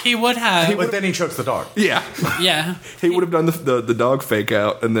 He would have. But then he chokes the dog. Yeah, Yeah. he would have done the dog fake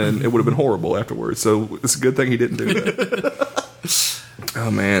out, and then it would have been horrible afterwards. So it's a good thing he didn't do that.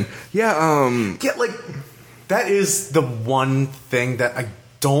 Oh man, yeah. Yeah, like that is the one thing that I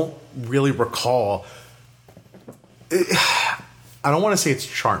don't really recall. I don't want to say it's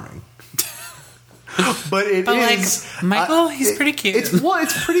charming. But it is. But like Michael, he's pretty cute. It's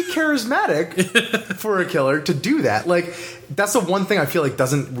pretty charismatic for a killer to do that. Like that's the one thing I feel like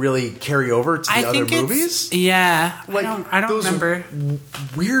doesn't really carry over to the I other think it's movies. yeah. Like I don't those remember.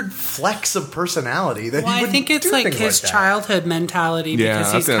 weird flex of personality that Well, he I would think it's do like things his that. childhood mentality Yeah,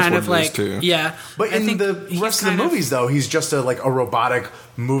 because I he's think that's kind what of it is, like too. yeah. But I in think the he's rest of the kind movies, though, he's just a robotic,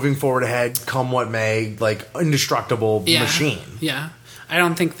 moving forward ahead, come what may, like indestructible yeah, machine. Yeah, I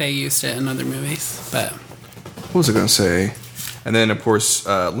don't think they used it in other movies, but What was I going to say? And then, of course,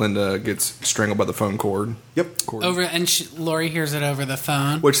 Linda gets strangled by the phone cord. Yep. Cord. over and Laurie hears it over the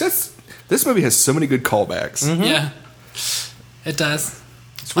phone. Which this movie has so many good callbacks. Yeah, it does.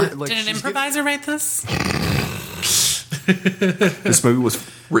 It's weird. Like, Did an she's improviser write this? This movie was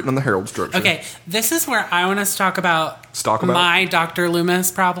written on the Herald structure. Okay, this is where I want us to talk about Talk about my Dr.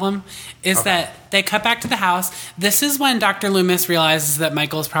 Loomis problem. Is that they cut back to the house. This is when Dr. Loomis realizes that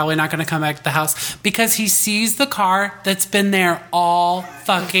Michael is probably not going to come back to the house because he sees the car that's been there all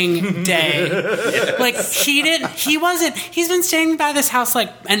fucking day. Like he's been standing by this house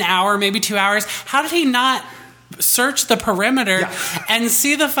like an hour, maybe 2 hours. How did he not search the perimeter Yeah. and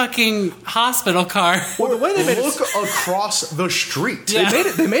see the fucking hospital car? Well, the way they made look it, across the street. Yeah.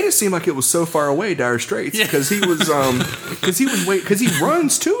 they made it seem like it was so far away, Dire Straits, Yeah. because he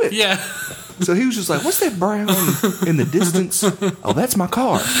runs to it. Yeah. So he was just like, "What's that brown in the distance? Oh, that's my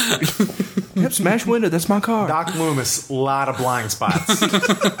car. Yep, smash window. That's my car." Doc Loomis, a lot of blind spots.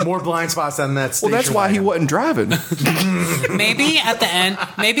 More blind spots than that Well, station that's why he wagon. wasn't driving. Maybe at the end,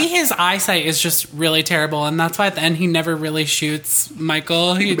 maybe his eyesight is just really terrible, and that's why at the end he never really shoots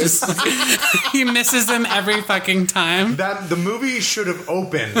Michael. He just he misses him every fucking time. That the movie should have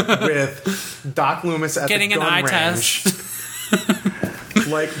opened with Doc Loomis at Getting the an gun eye range, test.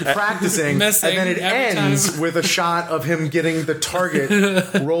 like practicing, Missing and then it every ends time. with a shot of him getting the target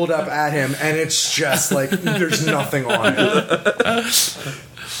rolled up at him, and it's just like there's nothing on it.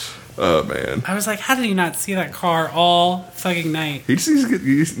 Oh man, I was like, how did he not see that car all fucking night? he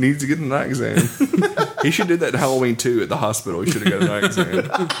just needs to get an eye exam. He should do that in Halloween 2 at the hospital. He should have got an eye exam.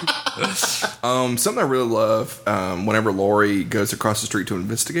 Something I really love whenever Laurie goes across the street to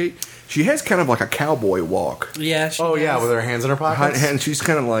investigate, she has kind of like a cowboy walk. Yeah. She Oh yeah, does. with her hands in her pockets. And she's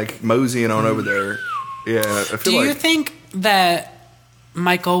kind of like moseying on over there. Yeah, I feel Do you like think that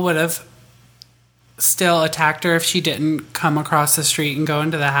Michael would have still attacked her if she didn't come across the street and go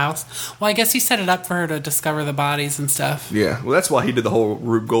into the house? Well, I guess he set it up for her to discover the bodies and stuff. yeah. Well, that's why he did the whole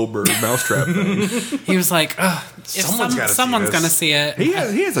Rube Goldberg mousetrap thing. He was like, ugh, if Someone's gotta see someone's this. going to see it. He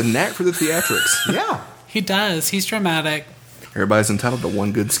has a knack for the theatrics. Yeah. He does. He's dramatic. Everybody's entitled to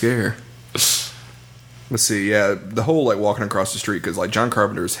one good scare. Let's see, yeah, the whole like walking across the street, because like John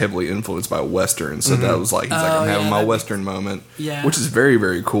Carpenter is heavily influenced by Western, so that was like he's like, I'm having my that'd be- Western moment, Yeah. which is very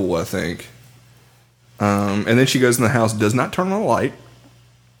very cool, I think. And then she goes in the house, does not turn on the light.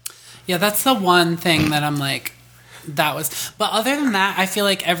 Yeah, that's the one thing that I'm like, that was. But other than that, I feel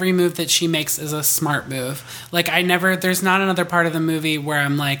like every move that she makes is a smart move. Like, there's not another part of the movie where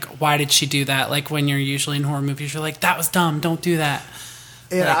I'm like, why did she do that? Like, when you're usually in horror movies, you're like, that was dumb, don't do that.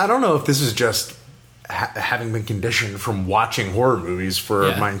 And I don't know if this is just having been conditioned from watching horror movies for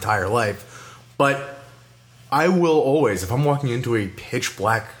Yeah. my entire life, but I will always, if I'm walking into a pitch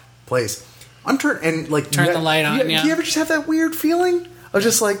black place, Turn the light on, yeah. Do you ever just have that weird feeling of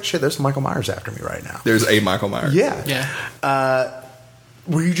just like, shit, there's Michael Myers after me right now? There's a Michael Myers. Yeah. Yeah.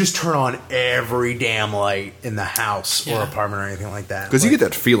 Where you just turn on every damn light in the house or Yeah. apartment or anything like that. Because you Like, get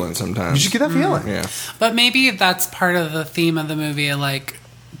that feeling sometimes. you just get that feeling. Yeah. But maybe that's part of the theme of the movie, like,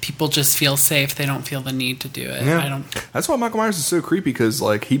 people just feel safe. They don't feel the need to do it. Yeah. I don't. That's why Michael Myers is so creepy, because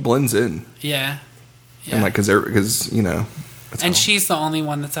like he blends in, Yeah. Yeah. and like because you know, that's and how- she's the only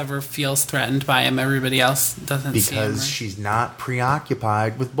one that's ever feels threatened by him. Everybody else doesn't see him. Because she's not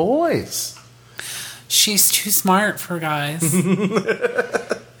preoccupied with boys. She's too smart for guys.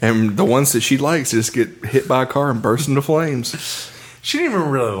 and the ones that she likes just get hit by a car and burst into flames. She didn't even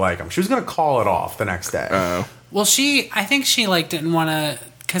really like him. She was going to call it off the next day. Well, I think she like didn't want to,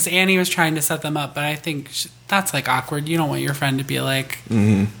 because Annie was trying to set them up. But I think that's like awkward. You don't want your friend to be like,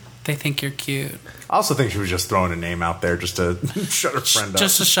 they think you're cute, I also think she was just throwing a name out there just to shut her friend up.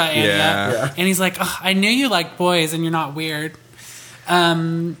 just to shut Annie Yeah. up. Yeah. And he's like, oh, I knew you liked boys, and you're not weird.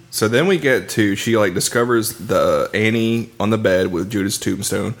 So then we get to, she like discovers the Annie on the bed with Judas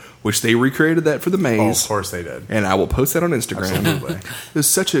Tombstone, which they recreated that for the Oh, maze. of course they did. And I will post that on Instagram. Absolutely. It was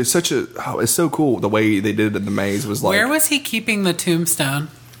such a oh, it's so cool the way they did it in the maze. Was like Where was he keeping the tombstone?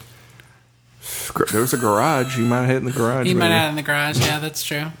 there was a garage. You might have hit in the garage. He might maybe. have in the garage. Yeah, that's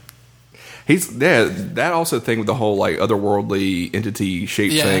true. That also thing with the whole like otherworldly entity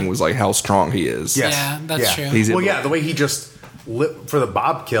shape Yeah. thing was like how strong he is. Yes. Yeah, that's true. He's well, able- yeah, the way he just for the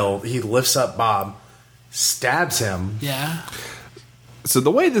Bob kill, he lifts up Bob, stabs him. Yeah. So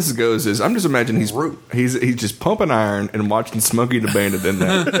the way this goes is, I'm just imagining he's just pumping iron and watching Smokey the Bandit in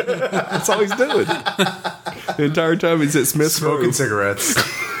that. That's all he's doing. The entire time he's at Smith's Smoking room. cigarettes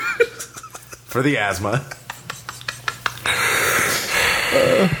for the asthma.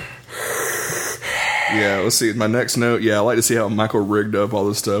 Yeah, let's see. My next note. Yeah, I like to see how Michael rigged up all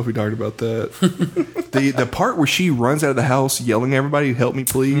this stuff. We talked about that. the part where she runs out of the house yelling at everybody, "Help me,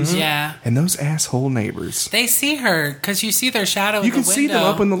 please!" Yeah. And those asshole neighbors. They see her because you see their shadow in You the can window. see them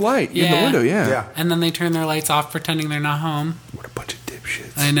up in the light in the Yeah. window. Yeah. Yeah. And then they turn their lights off pretending they're not home. What a bunch of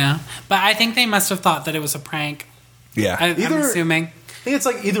dipshits. I know. But I think they must have thought that it was a prank. Yeah. I'm assuming. I think it's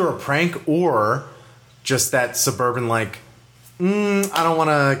like either a prank or just that suburban like, I don't want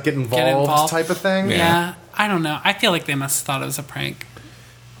to get involved type of thing. Yeah. I don't know. I feel like they must have thought it was a prank.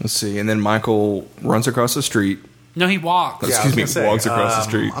 Let's see. And then Michael runs across the street. No, he walked. Yeah, I Excuse was me, gonna say, walks across the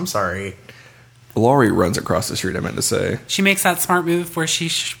street. I'm sorry. Laurie runs across the street, I meant to say. She makes that smart move where she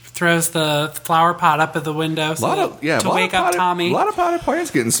throws the flower pot up at the window to wake up Tommy. A lot of potted plants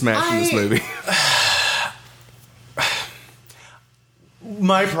getting smashed in this movie.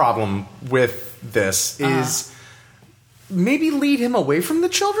 My problem with this is maybe lead him away from the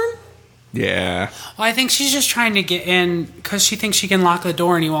children. Yeah. Well, I think she's just trying to get in because she thinks she can lock the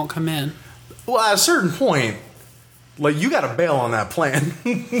door and he won't come in. Well, at a certain point, like, you got to bail on that plan.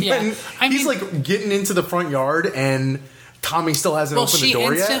 Yeah. He's like getting into the front yard and Tommy still hasn't opened the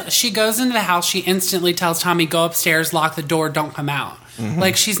door yet. She goes into the house. She instantly tells Tommy, "Go upstairs, lock the door, don't come out."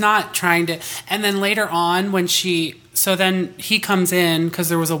 Like, she's not trying to. And then later on, then he comes in because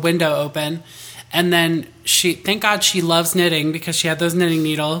there was a window open, and then thank God she loves knitting because she had those knitting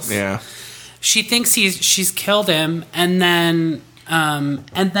needles. Yeah. She thinks she's killed him, and then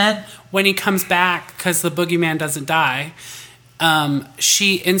when he comes back because the boogeyman doesn't die.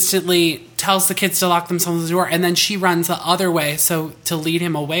 She instantly tells the kids to lock themselves in the door, and then she runs the other way to lead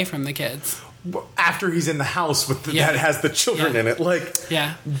him away from the kids. After he's in the house with that has the children in it, like,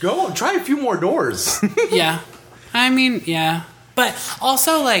 go try a few more doors. Yeah, I mean, yeah, but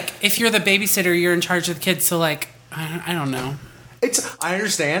also, like, if you're the babysitter, you're in charge of the kids, so, like, I don't know. I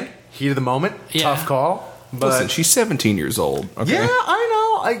understand, heat of the moment, tough call. But listen, she's 17 years old. Okay? Yeah,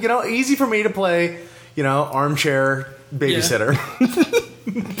 I know. Easy for me to play, armchair babysitter. Yeah.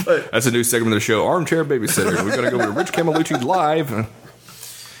 But that's a new segment of the show, Armchair Babysitter. We're going to go with Rich Camelucci live. All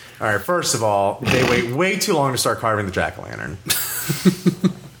right, first of all, they wait way too long to start carving the jack-o'-lantern.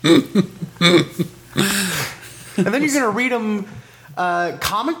 And then you're going to read them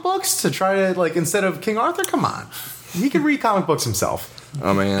comic books to try to, like, instead of King Arthur? Come on. He can read comic books himself.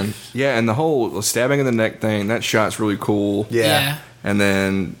 Oh, man. Yeah, and the whole stabbing in the neck thing, that shot's really cool. Yeah. And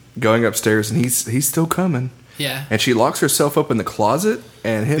then going upstairs, and he's still coming. Yeah. And she locks herself up in the closet,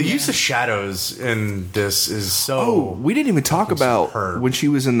 and the use of shadows in this is so... Oh, we didn't even talk about when she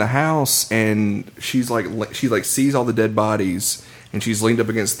was in the house, and she sees all the dead bodies, and she's leaned up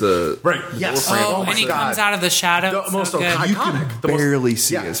against the... Right, yes. Oh, and he comes out of the shadow. The most good. iconic. You can barely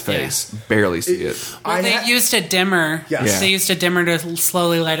see his face. Yeah. Barely see it. Well, they used a dimmer. Yes. Yeah. They used a dimmer to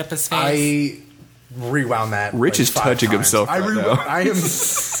slowly light up his face. I rewound that. Rich is touching himself right now.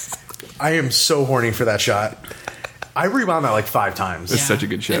 I am so horny for that shot. I rewound that like 5 times. It's such a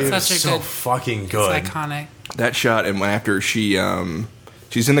good shot. It's so fucking good. It's iconic. That shot, and after she's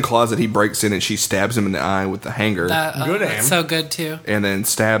in the closet, he breaks in and she stabs him in the eye with the hanger. Good aim. So good too. And then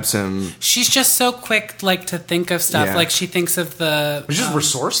stabs him. She's just so quick, like, to think of stuff. Yeah. Like, she thinks of the... She's just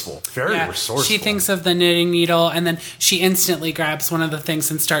resourceful. Very resourceful. She thinks of the knitting needle, and then she instantly grabs one of the things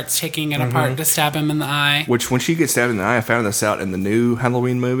and starts taking it apart to stab him in the eye. Which, when she gets stabbed in the eye, I found this out in the new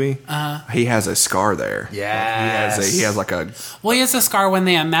Halloween movie. He has a scar there. Yeah. He has like a... Well, he has a scar when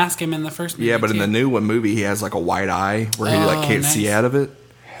they unmask him in the first movie. Yeah, but too. in the new one movie, he has like a white eye where he like can't see out of it.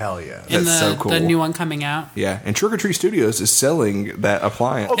 Hell yeah. That's so cool. The new one coming out. Yeah, and Trick or Treat Studios is selling that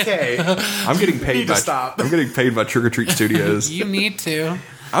appliance. Okay. I'm getting paid I'm getting paid by Trick or Treat Studios. You need to.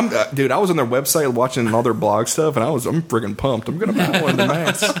 Dude, I was on their website watching all their blog stuff, and I'm friggin' pumped. I'm gonna buy one of the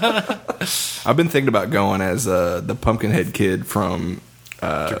masks. I've been thinking about going as the Pumpkinhead kid from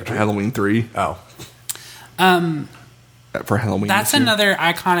Halloween 3. Oh. For Halloween. That's another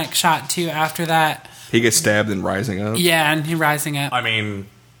iconic shot too. After that, he gets stabbed and rising up. Yeah, and he rising up. I mean,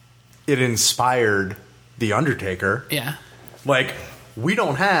 it inspired The Undertaker. Yeah. Like, we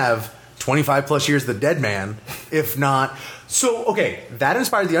don't have 25 plus years of the dead man, if not. So, okay, that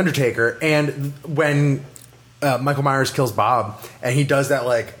inspired The Undertaker, and when Michael Myers kills Bob, and he does that,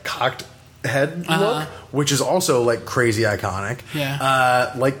 like, cocked head look, which is also, like, crazy iconic.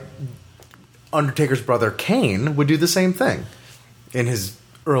 Yeah. Like, Undertaker's brother Kane would do the same thing in his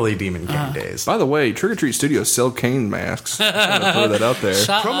early Demon King days. By the way, Trick or Treat Studios sell Kane masks. I'm gonna throw that out there.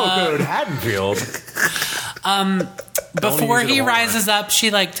 Promo code Haddonfield. Before he rises up,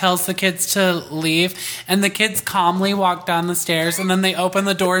 she like tells the kids to leave, and the kids calmly walk down the stairs, and then they open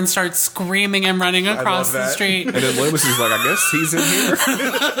the door and start screaming and running across the street. And then Loomis is like, I guess he's in here.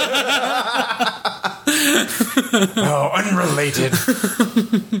 Oh, unrelated.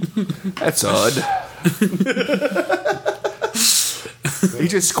 That's odd.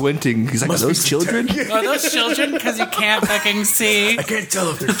 He's just squinting. He's like, are those children? Are those children? Because you can't fucking see. I can't tell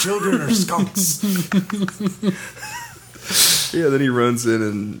if they're children or skunks. Yeah, then he runs in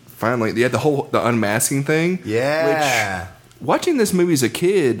and finally, the unmasking thing. Yeah. Which, watching this movie as a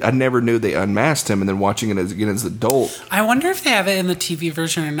kid, I never knew they unmasked him, and then watching it again as an adult. I wonder if they have it in the TV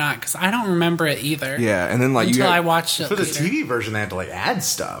version or not, because I don't remember it either. Yeah, and then like I watched it for the TV version, they had to like add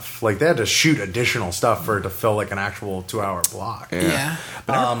stuff. Like they had to shoot additional stuff for it to fill like an actual 2-hour block. Yeah.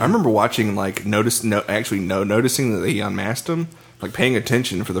 But I remember watching like noticing that he unmasked him, like paying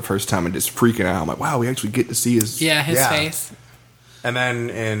attention for the first time and just freaking out. I'm like, wow, we actually get to see his face. And then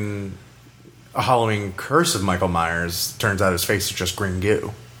in A Halloween Curse of Michael Myers, turns out his face is just green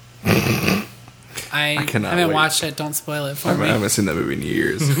goo. I cannot haven't wait. watched it. Don't spoil it for I me. haven't seen that movie in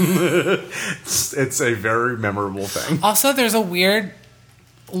years. It's a very memorable thing. Also, there's a weird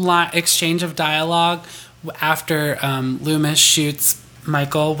exchange of dialogue after Loomis shoots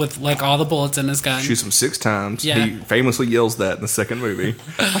Michael with like all the bullets in his gun. Shoots him 6 times. Yeah. He famously yells that in the second movie.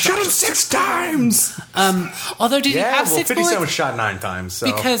 I shot him 6 times. Although, did he Yeah, have well, 6 50 bullets? Cent was shot 9 times. So.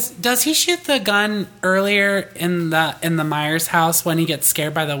 Because does he shoot the gun earlier in the Myers house when he gets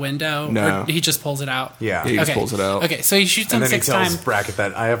scared by the window? No. Or he just pulls it out? Yeah. He just pulls it out. Okay, so he shoots and him then 6 he tells times. Brackett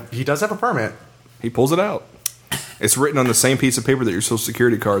that he does have a permit. He pulls it out. It's written on the same piece of paper that your social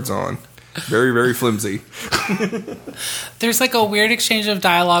security card's on. Very, very flimsy. There's like a weird exchange of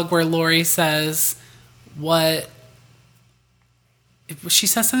dialogue where Lori says, "What?" She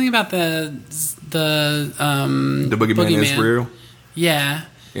says something about the boogeyman is real. Yeah.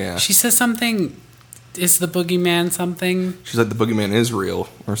 Yeah. She says something. Is the boogeyman something? She's like, the boogeyman is real,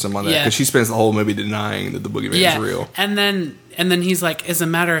 or something like that. Yeah. Because she spends the whole movie denying that the boogeyman Yeah. is real. And then he's like, "As a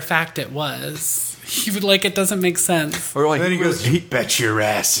matter of fact, it was." He would like it doesn't make sense. Or like, And then he goes, "You bet your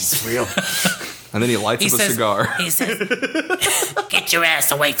ass it's real." and then he lights up a cigar. He says, "Get your ass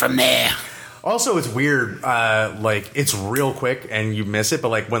away from there." Also, it's weird. Like, it's real quick and you miss it. But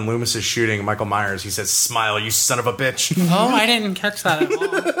like when Loomis is shooting Michael Myers, he says, "Smile, you son of a bitch." Oh, I didn't catch that at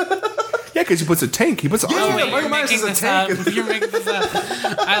all. Yeah, because he puts a tank. He puts an Yeah. Oh, arm. wait, Michael you're Myers making is a this tank. up. You're making this up.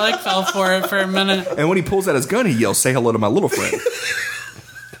 I like fell for it for a minute. And when he pulls out his gun, he yells, "Say hello to my little friend."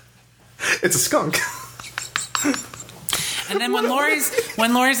 It's a skunk. And then when Lori's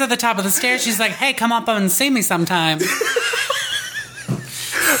at the top of the stairs, she's like, "Hey, come up and see me sometime."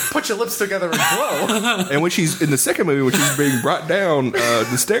 Put your lips together and blow. And when she's in the second movie, when she's being brought down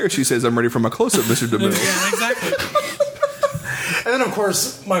the stairs, she says, "I'm ready for my close-up, Mr. DeMille." Yeah, exactly. And then, of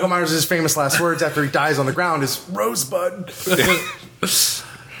course, Michael Myers' famous last words after he dies on the ground is "Rosebud."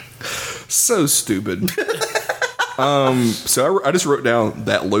 So stupid. So I just wrote down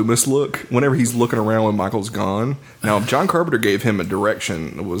that Loomis look whenever he's looking around when Michael's gone. Now, John Carpenter gave him a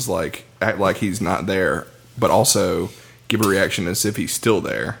direction. It was like, act like he's not there, but also give a reaction as if he's still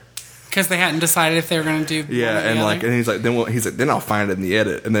there. Because they hadn't decided if they were going to do. Yeah, one or the and other. like, and he's like, then I'll find it in the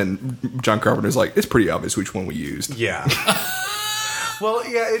edit. And then John Carpenter's like, it's pretty obvious which one we used. Yeah. Well,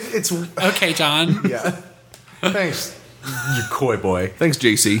 yeah, it's Okay, John. yeah. Thanks, you coy boy. Thanks,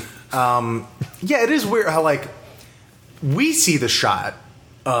 JC. Yeah, it is weird how like we see the shot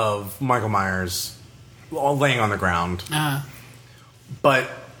of Michael Myers all laying on the ground, but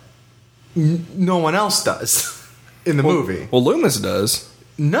no one else does in the movie. Well, Loomis does.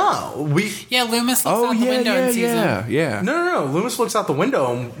 No, we. Yeah, Loomis looks out the window and sees him. yeah. No. Loomis looks out the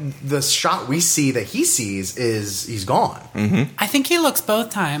window, and the shot we see that he sees is he's gone. I think he looks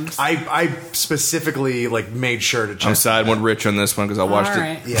both times. I specifically like made sure to check. I'm siding with Rich on this one because I watched All it.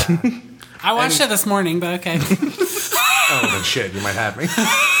 right. Yeah. I watched it this morning, but okay. Oh, then shit, you might have me.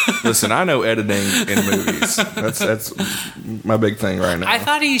 Listen, I know editing in movies. That's my big thing right now. I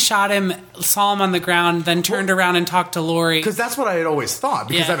thought he shot him, saw him on the ground, then turned around and talked to Lori. Because that's what I had always thought,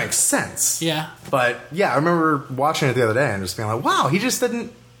 because Yeah. that makes sense. Yeah. But yeah, I remember watching it the other day and just being like, wow, he just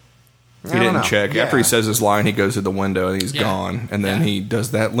didn't. He didn't check. Yeah. After he says his line, he goes to the window and he's Yeah. gone. And then Yeah. he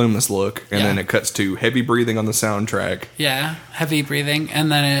does that Loomis look. And Yeah. then it cuts to heavy breathing on the soundtrack. Yeah, heavy breathing,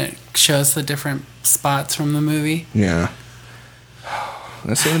 and then it shows the different spots from the movie. Yeah.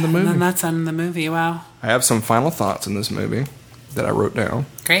 That's the end of the And then movie. that's in the movie. Wow, I have some final thoughts in this movie that I wrote down.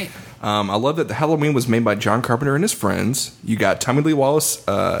 great. I love that the Halloween was made by John Carpenter and his friends. You got Tommy Lee Wallace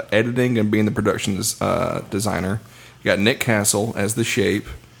editing and being the production designer. You got Nick Castle as the Shape.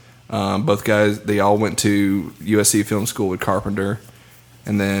 Both guys, they all went to USC Film School with Carpenter.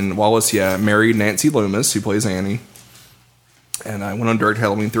 And then Wallace, married Nancy Loomis, who plays Annie. And I went on to direct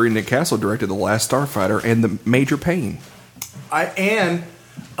Halloween 3. Nick Castle directed The Last Starfighter and The Major Pain.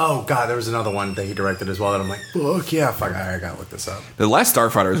 Oh god, there was another one that he directed as well that I'm like, fuck yeah, fuck, I gotta look this up. The Last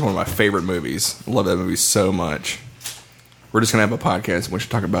Starfighter is one of my favorite movies. I love that movie so much. We're just going to have a podcast in which we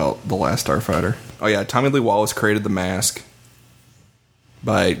talk about The Last Starfighter. Oh, yeah. Tommy Lee Wallace created The Mask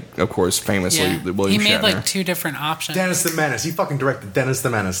by, of course, famously Yeah, William he made Shatner. like 2 different options. Dennis the Menace. He fucking directed Dennis the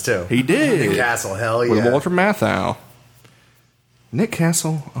Menace too. He did. Nick Castle, hell With yeah. Walter Matthau. Nick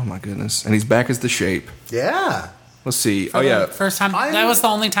Castle. Oh, my goodness. And he's back as the Shape. Yeah. Let's see. For Oh, the yeah. first time. I- That was the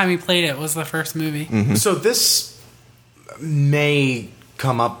only time he played it. Was the first movie. Mm-hmm. So this may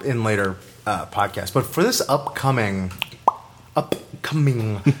come up in later podcasts, but for this upcoming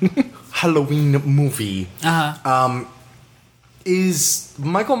Halloween movie, is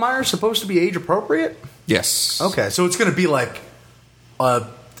Michael Myers supposed to be age appropriate? Yes. Okay, so it's going to be like a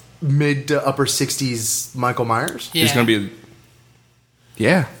mid to upper 60s Michael Myers? Yeah. He's going to be...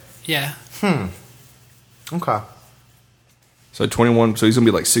 Yeah. Yeah. Okay. So 21. So he's gonna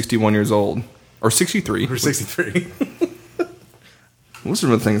be like 61 years old or 63. Or 63. What's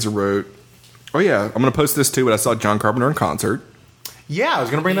some of the things I wrote? Oh yeah, I'm gonna post this too. But I saw John Carpenter in concert. Yeah, I was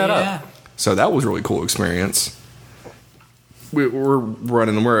going to bring that up. So that was a really cool experience. We're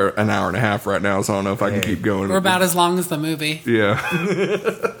running. We're an hour and a half right now, so I don't know if I can keep going. We're about as long as the movie. Yeah.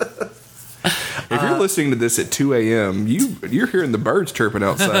 If you're listening to this at 2 a.m., you're hearing the birds chirping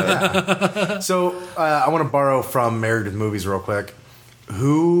outside. So I want to borrow from Married with Movies real quick.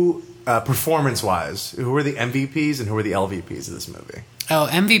 Who, performance-wise, who were the MVPs and who were the LVPs of this movie? Oh,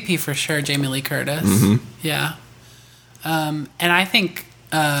 MVP for sure, Jamie Lee Curtis. Yeah. And I think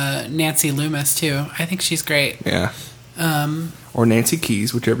Nancy Loomis, too. I think she's great. Yeah. Or Nancy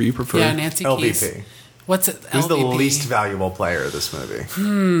Keys, whichever you prefer. Yeah, Nancy Keys. LVP. What's it? Who's the LVP? least valuable player of this movie?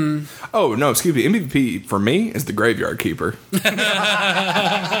 Oh, no, excuse me. MVP for me is the Graveyard Keeper.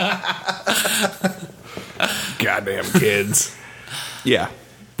 Goddamn kids. Yeah.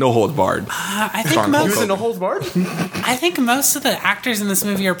 No holds barred. I think Starring Hulk He was in No Hogan. Holds Barred? I think most of the actors in this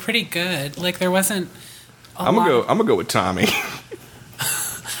movie are pretty good. Like there wasn't. I'm gonna go with Tommy.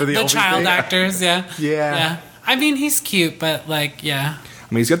 For The LVP? child actors, yeah. Yeah. I mean, he's cute, but like, yeah.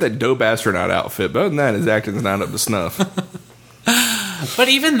 I mean, he's got that dope astronaut outfit, but other than that, his acting's not up to snuff. But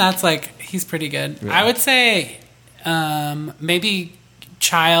even that's like, he's pretty good. Yeah. I would say maybe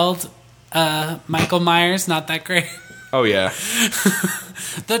child Michael Myers, not that great. Oh yeah,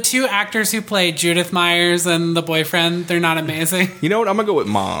 The two actors who played Judith Myers and the boyfriend, they're not amazing. you know what? I'm gonna go with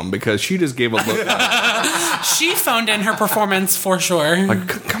Mom because she just gave a look She phoned in her performance for sure.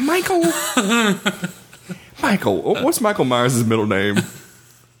 like Michael. Michael, what's Michael Myers' middle name?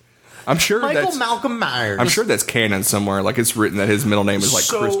 I'm sure Michael Malcolm Myers. I'm sure that's canon somewhere. Like it's written that his middle name is like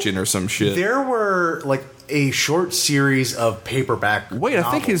So, Christian or some shit. There were like a short series of paperback. Wait, I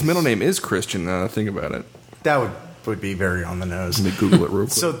think his novels. middle name is Christian. Now that I think about it. That would be very on the nose. Let me Google it real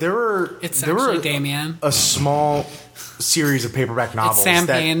quick. So there were It's there actually were Damien. a small series of paperback novels Sam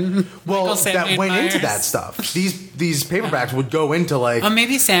that Payne. well Michael Sam that Payne went into Myers. that stuff. These paperbacks would go into like Oh,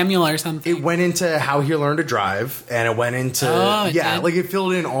 maybe Samuel or something. it went into how he learned to drive, and it went into Oh, it did? like it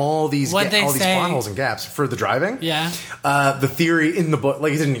filled in all these What'd they all these say? plot holes and gaps for the driving. Yeah. The theory in the book,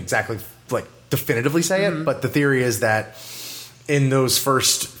 like it didn't exactly like definitively say Mm-hmm. it, but the theory is that in those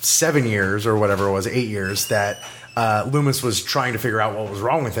first 7 years or whatever it was, 8 years, that Loomis was trying to figure out what was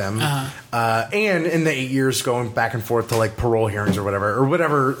wrong with him, and in the 8 years going back and forth to like parole hearings or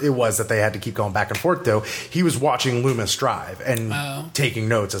whatever it was that they had to keep going back and forth to, he was watching Loomis drive and taking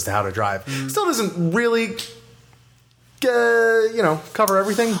notes as to how to drive. Still doesn't really, cover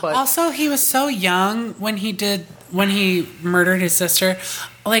everything, but Also, he was so young when he murdered his sister.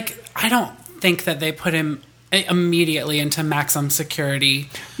 Like, I don't think that they put him immediately into maximum security,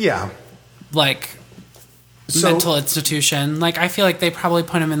 yeah. like So- mental institution. Like, I feel like they probably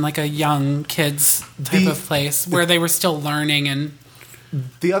put him in like a young kids type of place where they were still learning. And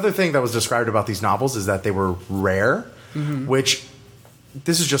The other thing that was described about these novels is that they were rare, which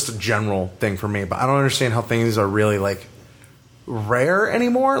this is just a general thing for me, but I don't understand how things are really like rare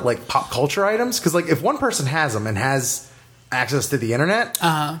anymore, like pop culture items. Because like if one person has them and has access to the internet,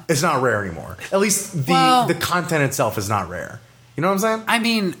 it's not rare anymore. At least the content itself is not rare. You know what I'm saying? I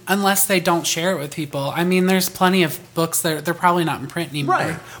mean, unless they don't share it with people. I mean, there's plenty of books that they're probably not in print anymore.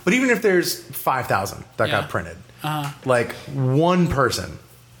 Right. But even if there's 5,000 that Yeah. got printed, like one person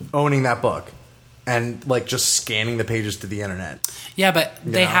owning that book and like just scanning the pages to the internet. Yeah, but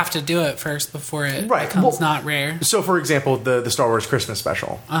they Yeah. have to do it first before it Right. becomes Well, not rare. So, for example, the Star Wars Christmas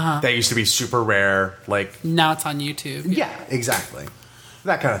special, that used to be super rare. Like, Now it's on YouTube. yeah, exactly.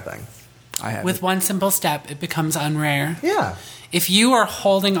 That kind of thing. I have With one simple step, it becomes unrare. Yeah. If you are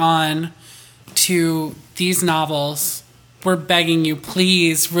holding on to these novels, we're begging you,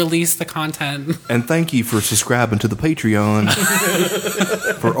 please release the content. And thank you for subscribing to the Patreon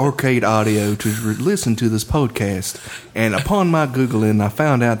for Arcade Audio to listen to this podcast. And upon my Googling, I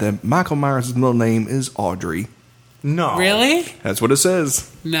found out that Michael Myers' middle name is Audrey. No. Really? That's what it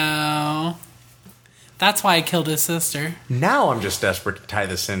says. No. That's why I killed his sister. Now I'm just desperate to tie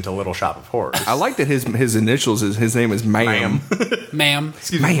this into Little Shop of Horrors. I like that his initials is his name is Ma'am. Ma'am.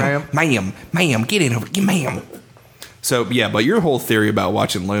 Excuse me, ma'am. Ma'am, get in over, ma'am. So yeah, but your whole theory about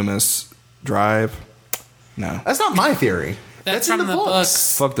watching Loomis drive, no, That's not my theory. That's in from the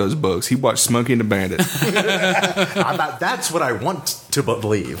books. fuck those books. He watched Smokey and the Bandit. That's what I want to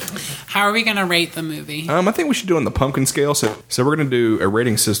believe. How are we going to rate the movie? I think we should do it on the pumpkin scale. So we're gonna do a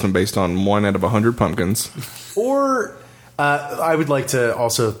rating system based on 1 out of 100 pumpkins. Or I would like to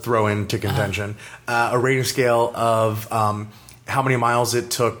also throw into contention a rating scale of how many miles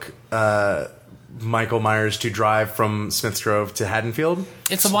it took Michael Myers to drive from Smith's Grove to Haddonfield.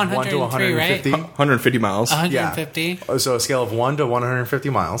 It's a 103, right? 150 miles. 150. So a scale of 1 to 150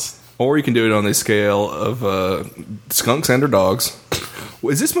 miles. Or you can do it on the scale of skunks and or dogs.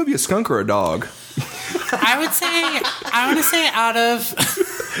 Is this movie a skunk or a dog? I want to say out of...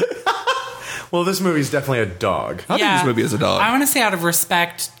 Well, this movie is definitely a dog. I think this movie is a dog. I want to say out of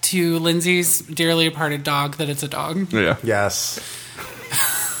respect to Lindsay's dearly departed dog that it's a dog. Yeah. Yes.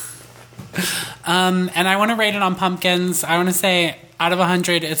 And I want to rate it on pumpkins. I want to say out of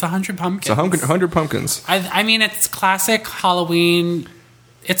 100, it's 100 pumpkins. It's 100 pumpkins. I mean, it's classic Halloween.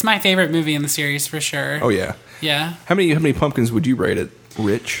 It's my favorite movie in the series for sure. Oh, yeah. Yeah. How many pumpkins would you rate it,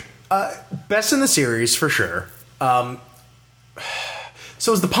 Rich? Best in the series, for sure. So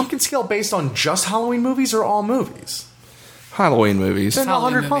is the pumpkin scale based on just Halloween movies or all movies? Halloween movies. Then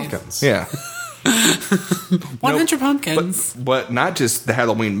Halloween 100 movies. pumpkins. Yeah. 100 pumpkins. But not just the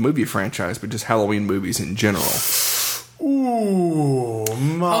Halloween movie franchise, but just Halloween movies in general. Ooh,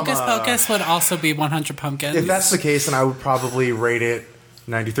 mama. Hocus Pocus would also be 100 pumpkins. If that's the case, then I would probably rate it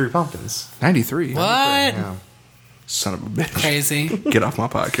 93 pumpkins. 93. What? Yeah. Son of a bitch. Crazy. Get off my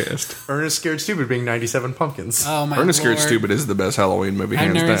podcast. Ernest Scared Stupid being 97 pumpkins. Oh my Ernest Scared Lord. Stupid is the best Halloween movie, I've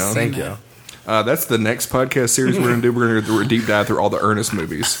hands never down. seen Thank you. That's the next podcast series we're going to do. We're going to do a deep dive through all the Ernest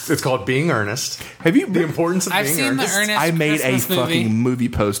movies. It's called Being Earnest. Have you? The importance of I've being seen the earnest. Ernest I made Christmas a fucking movie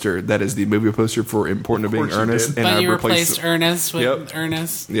poster that is the movie poster for Important of Being course you Earnest, did. and But I you replaced. replaced Ernest with Yep.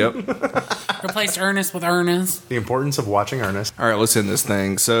 Ernest. Yep. Replaced Ernest with Ernest. The importance of watching Ernest. All right, let's end this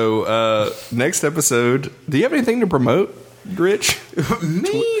thing. So, next episode. Do you have anything to promote, Rich?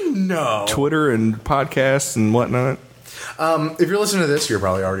 Me? No. Twitter and podcasts and whatnot. If you're listening to this, you're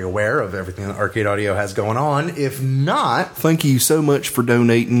probably already aware of everything that Arcade Audio has going on. If not, Thank you so much for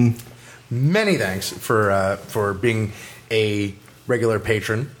donating. many thanks for being a regular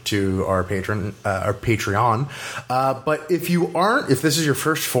patron to our Patreon. But if this is your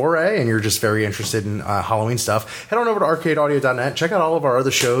first foray and you're just very interested in Halloween stuff, head on over to arcadeaudio.net. Check out all of our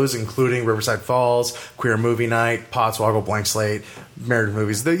other shows, including Riverside Falls, Queer Movie Night, Podswoggle, Blank Slate, Married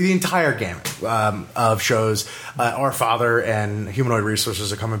Movies, the entire gamut of shows. Our Father and Humanoid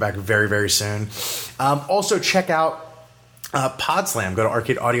Resources are coming back very, very soon. Also, check out Podslam. Go to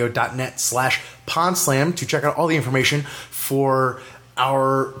arcadeaudio.net/Podslam to check out all the information for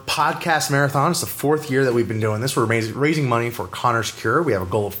our podcast marathon. It's the 4th year that we've been doing this. We're raising money for Connor's Cure. We have a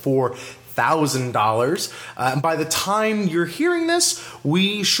goal of $4,000. And by the time you're hearing this,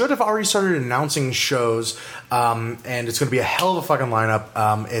 we should have already started announcing shows. And it's going to be a hell of a fucking lineup.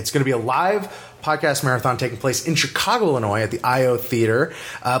 It's going to be a live podcast marathon taking place in Chicago, Illinois at the IO Theater.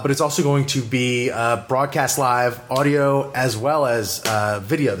 But it's also going to be broadcast live audio as well as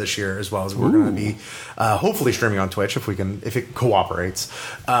video this year, as well as we're going to be hopefully streaming on Twitch if it cooperates.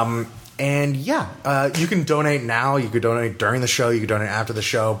 And yeah, you can donate now. You could donate during the show. You could donate after the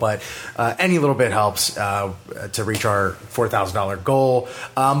show. But any little bit helps to reach our $4,000 goal.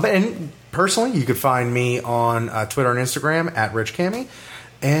 And personally, you could find me on Twitter and Instagram at RichCammy.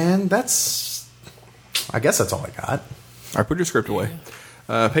 And I guess that's all I got. All right, put your script away.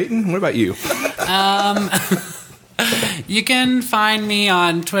 Peyton, what about you? You can find me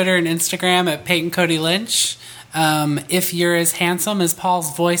on Twitter and Instagram at Peyton Cody Lynch. If you're as handsome as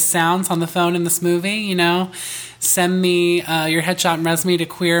Paul's voice sounds on the phone in this movie, send me your headshot and resume to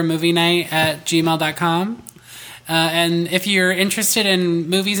queermovienight@gmail.com. And if you're interested in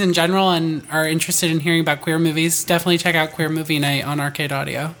movies in general and are interested in hearing about queer movies, definitely check out Queer Movie Night on Arcade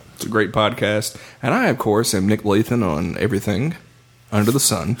Audio. It's a great podcast. And I, of course, am Nick Lathan on everything under the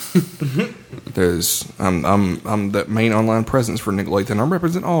sun. I'm the main online presence for Nick Lathan. I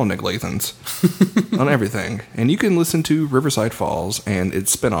represent all Nick Lathans on everything. And you can listen to Riverside Falls and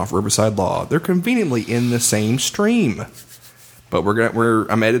its spinoff, Riverside Law. They're conveniently in the same stream. But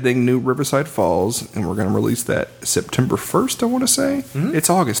I'm editing new Riverside Falls, and we're going to release that September 1st, I want to say. Mm-hmm. It's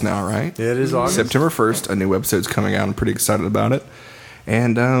August now, right? It is August. September 1st, a new episode's coming out. I'm pretty excited about it.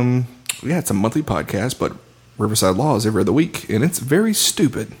 And, it's a monthly podcast, but Riverside Law is every other week, and it's very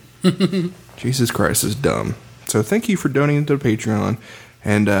stupid. Jesus Christ, is dumb. So thank you for donating to the Patreon.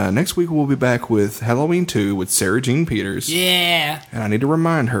 And next week we'll be back with Halloween 2 with Sarah Jean Peters. Yeah. And I need to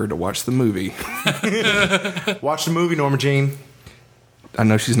remind her to watch the movie. Watch the movie, Norma Jean. I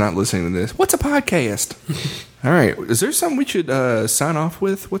know she's not listening to this. What's a podcast? All right. Is there something we should sign off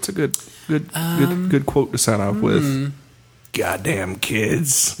with? What's a good quote to sign off with? Goddamn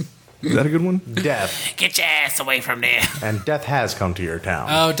kids. Is that a good one? Death. Get your ass away from there. And death has come to your town.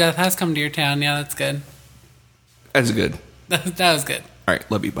 Oh, death has come to your town. Yeah, that's good. That's good. That was good. All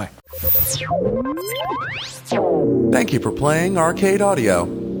right. Love you. Bye. Thank you for playing Arcade Audio.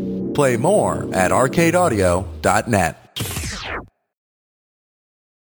 Play more at arcadeaudio.net.